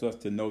scripture helps us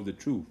to know the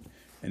truth,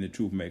 and the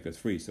truth makes us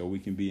free. So we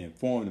can be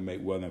informed and make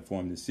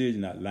well-informed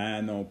decisions, not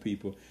lying on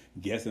people,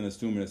 guessing,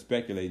 assuming, or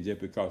speculating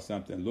just because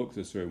something looks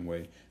a certain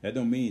way. That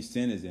don't mean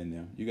sin is in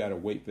them. You got to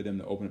wait for them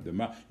to open up their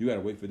mouth. You got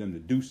to wait for them to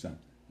do something,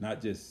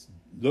 not just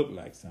look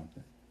like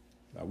something.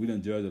 We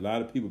done judge a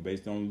lot of people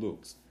based on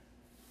looks,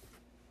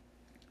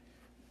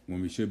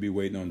 when we should be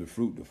waiting on the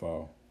fruit to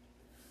fall.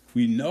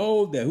 We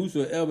know that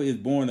whosoever is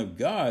born of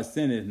God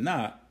sinneth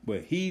not,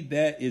 but he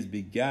that is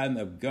begotten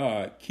of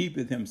God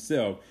keepeth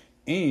himself,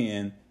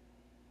 and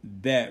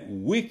that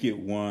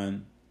wicked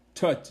one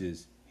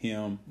touches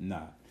him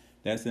not.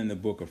 That's in the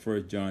book of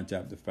 1 John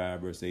chapter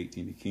 5, verse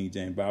 18, the King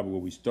James Bible, where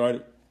we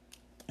started.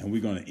 And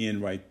we're going to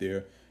end right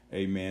there.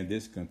 Amen.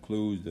 This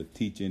concludes the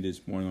teaching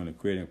this morning on the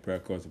creating a prayer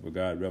course for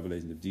God,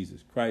 revelation of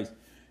Jesus Christ.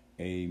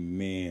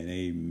 Amen.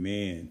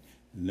 Amen.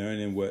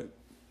 Learning what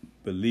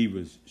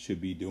believers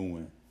should be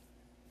doing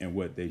and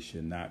what they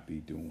should not be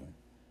doing.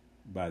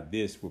 By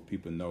this will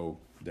people know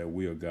that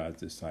we are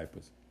God's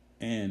disciples,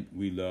 and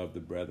we love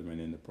the brethren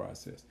in the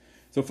process.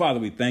 So, Father,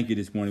 we thank you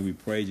this morning. We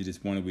praise you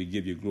this morning. We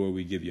give you glory.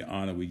 We give you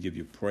honor. We give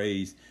you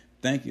praise.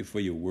 Thank you for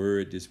your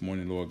word this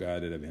morning, Lord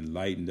God, that have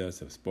enlightened us,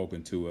 have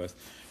spoken to us.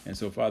 And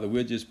so, Father,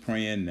 we're just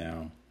praying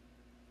now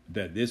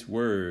that this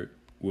word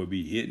will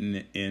be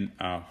hidden in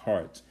our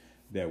hearts,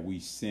 that we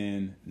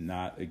sin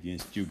not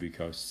against you,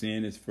 because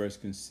sin is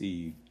first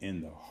conceived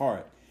in the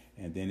heart,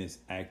 and then it's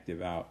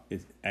acted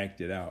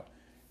out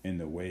in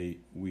the way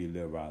we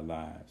live our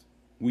lives.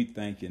 We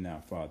thank you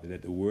now, Father,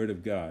 that the word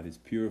of God is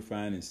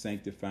purifying and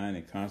sanctifying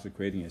and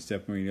consecrating and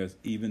separating us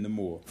even the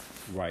more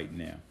right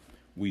now.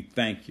 We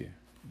thank you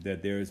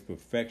that there is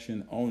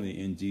perfection only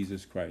in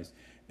Jesus Christ,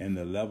 and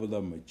the level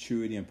of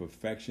maturity and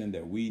perfection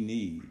that we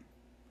need.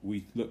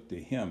 We look to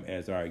him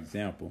as our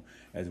example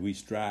as we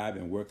strive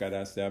and work out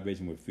our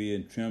salvation with fear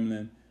and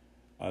trembling,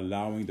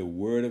 allowing the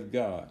word of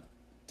God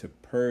to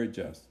purge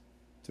us,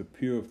 to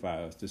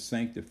purify us, to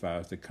sanctify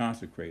us, to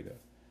consecrate us.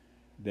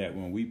 That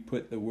when we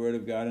put the word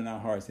of God in our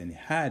hearts and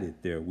hide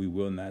it there, we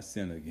will not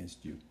sin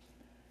against you.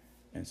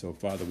 And so,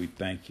 Father, we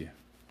thank you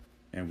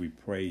and we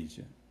praise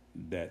you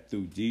that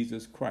through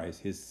Jesus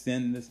Christ, his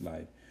sinless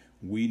life,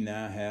 we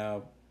now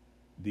have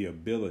the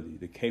ability,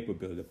 the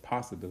capability, the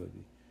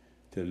possibility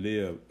to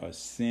live a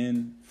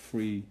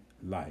sin-free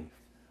life,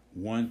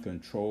 one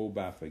controlled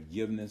by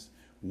forgiveness,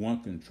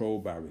 one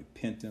controlled by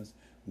repentance,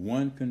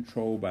 one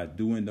controlled by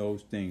doing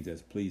those things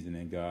that's pleasing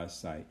in God's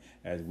sight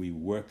as we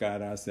work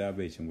out our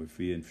salvation with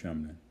fear and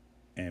trembling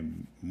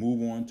and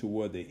move on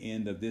toward the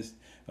end of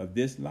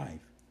this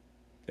life,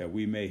 that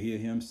we may hear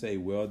him say,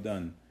 well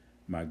done,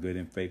 my good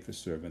and faithful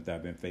servant.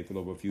 I've been faithful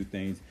over a few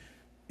things.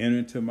 Enter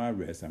into my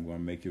rest. I'm going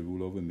to make you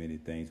rule over many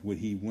things. What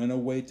he went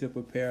away to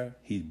prepare,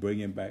 he's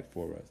bringing back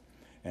for us.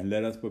 And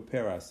let us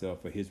prepare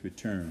ourselves for his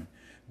return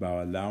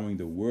by allowing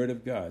the word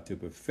of God to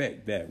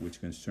perfect that which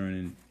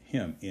concerning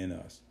him in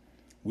us.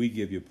 We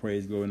give you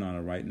praise, glory, and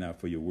honor right now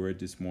for your word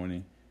this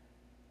morning.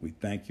 We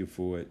thank you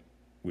for it.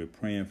 We're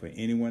praying for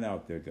anyone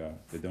out there, God,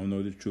 that don't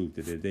know the truth,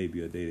 that their day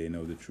be a day they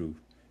know the truth,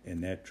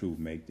 and that truth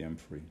make them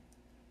free.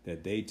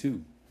 That they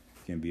too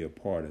can be a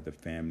part of the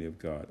family of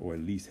God, or at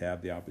least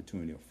have the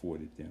opportunity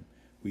afforded them.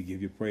 We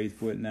give you praise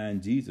for it now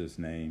in Jesus'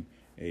 name.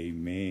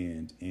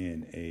 Amen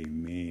and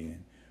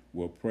amen.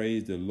 Well,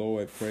 praise the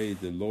Lord. Praise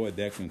the Lord.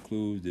 That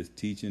concludes this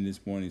teaching this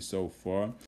morning so far.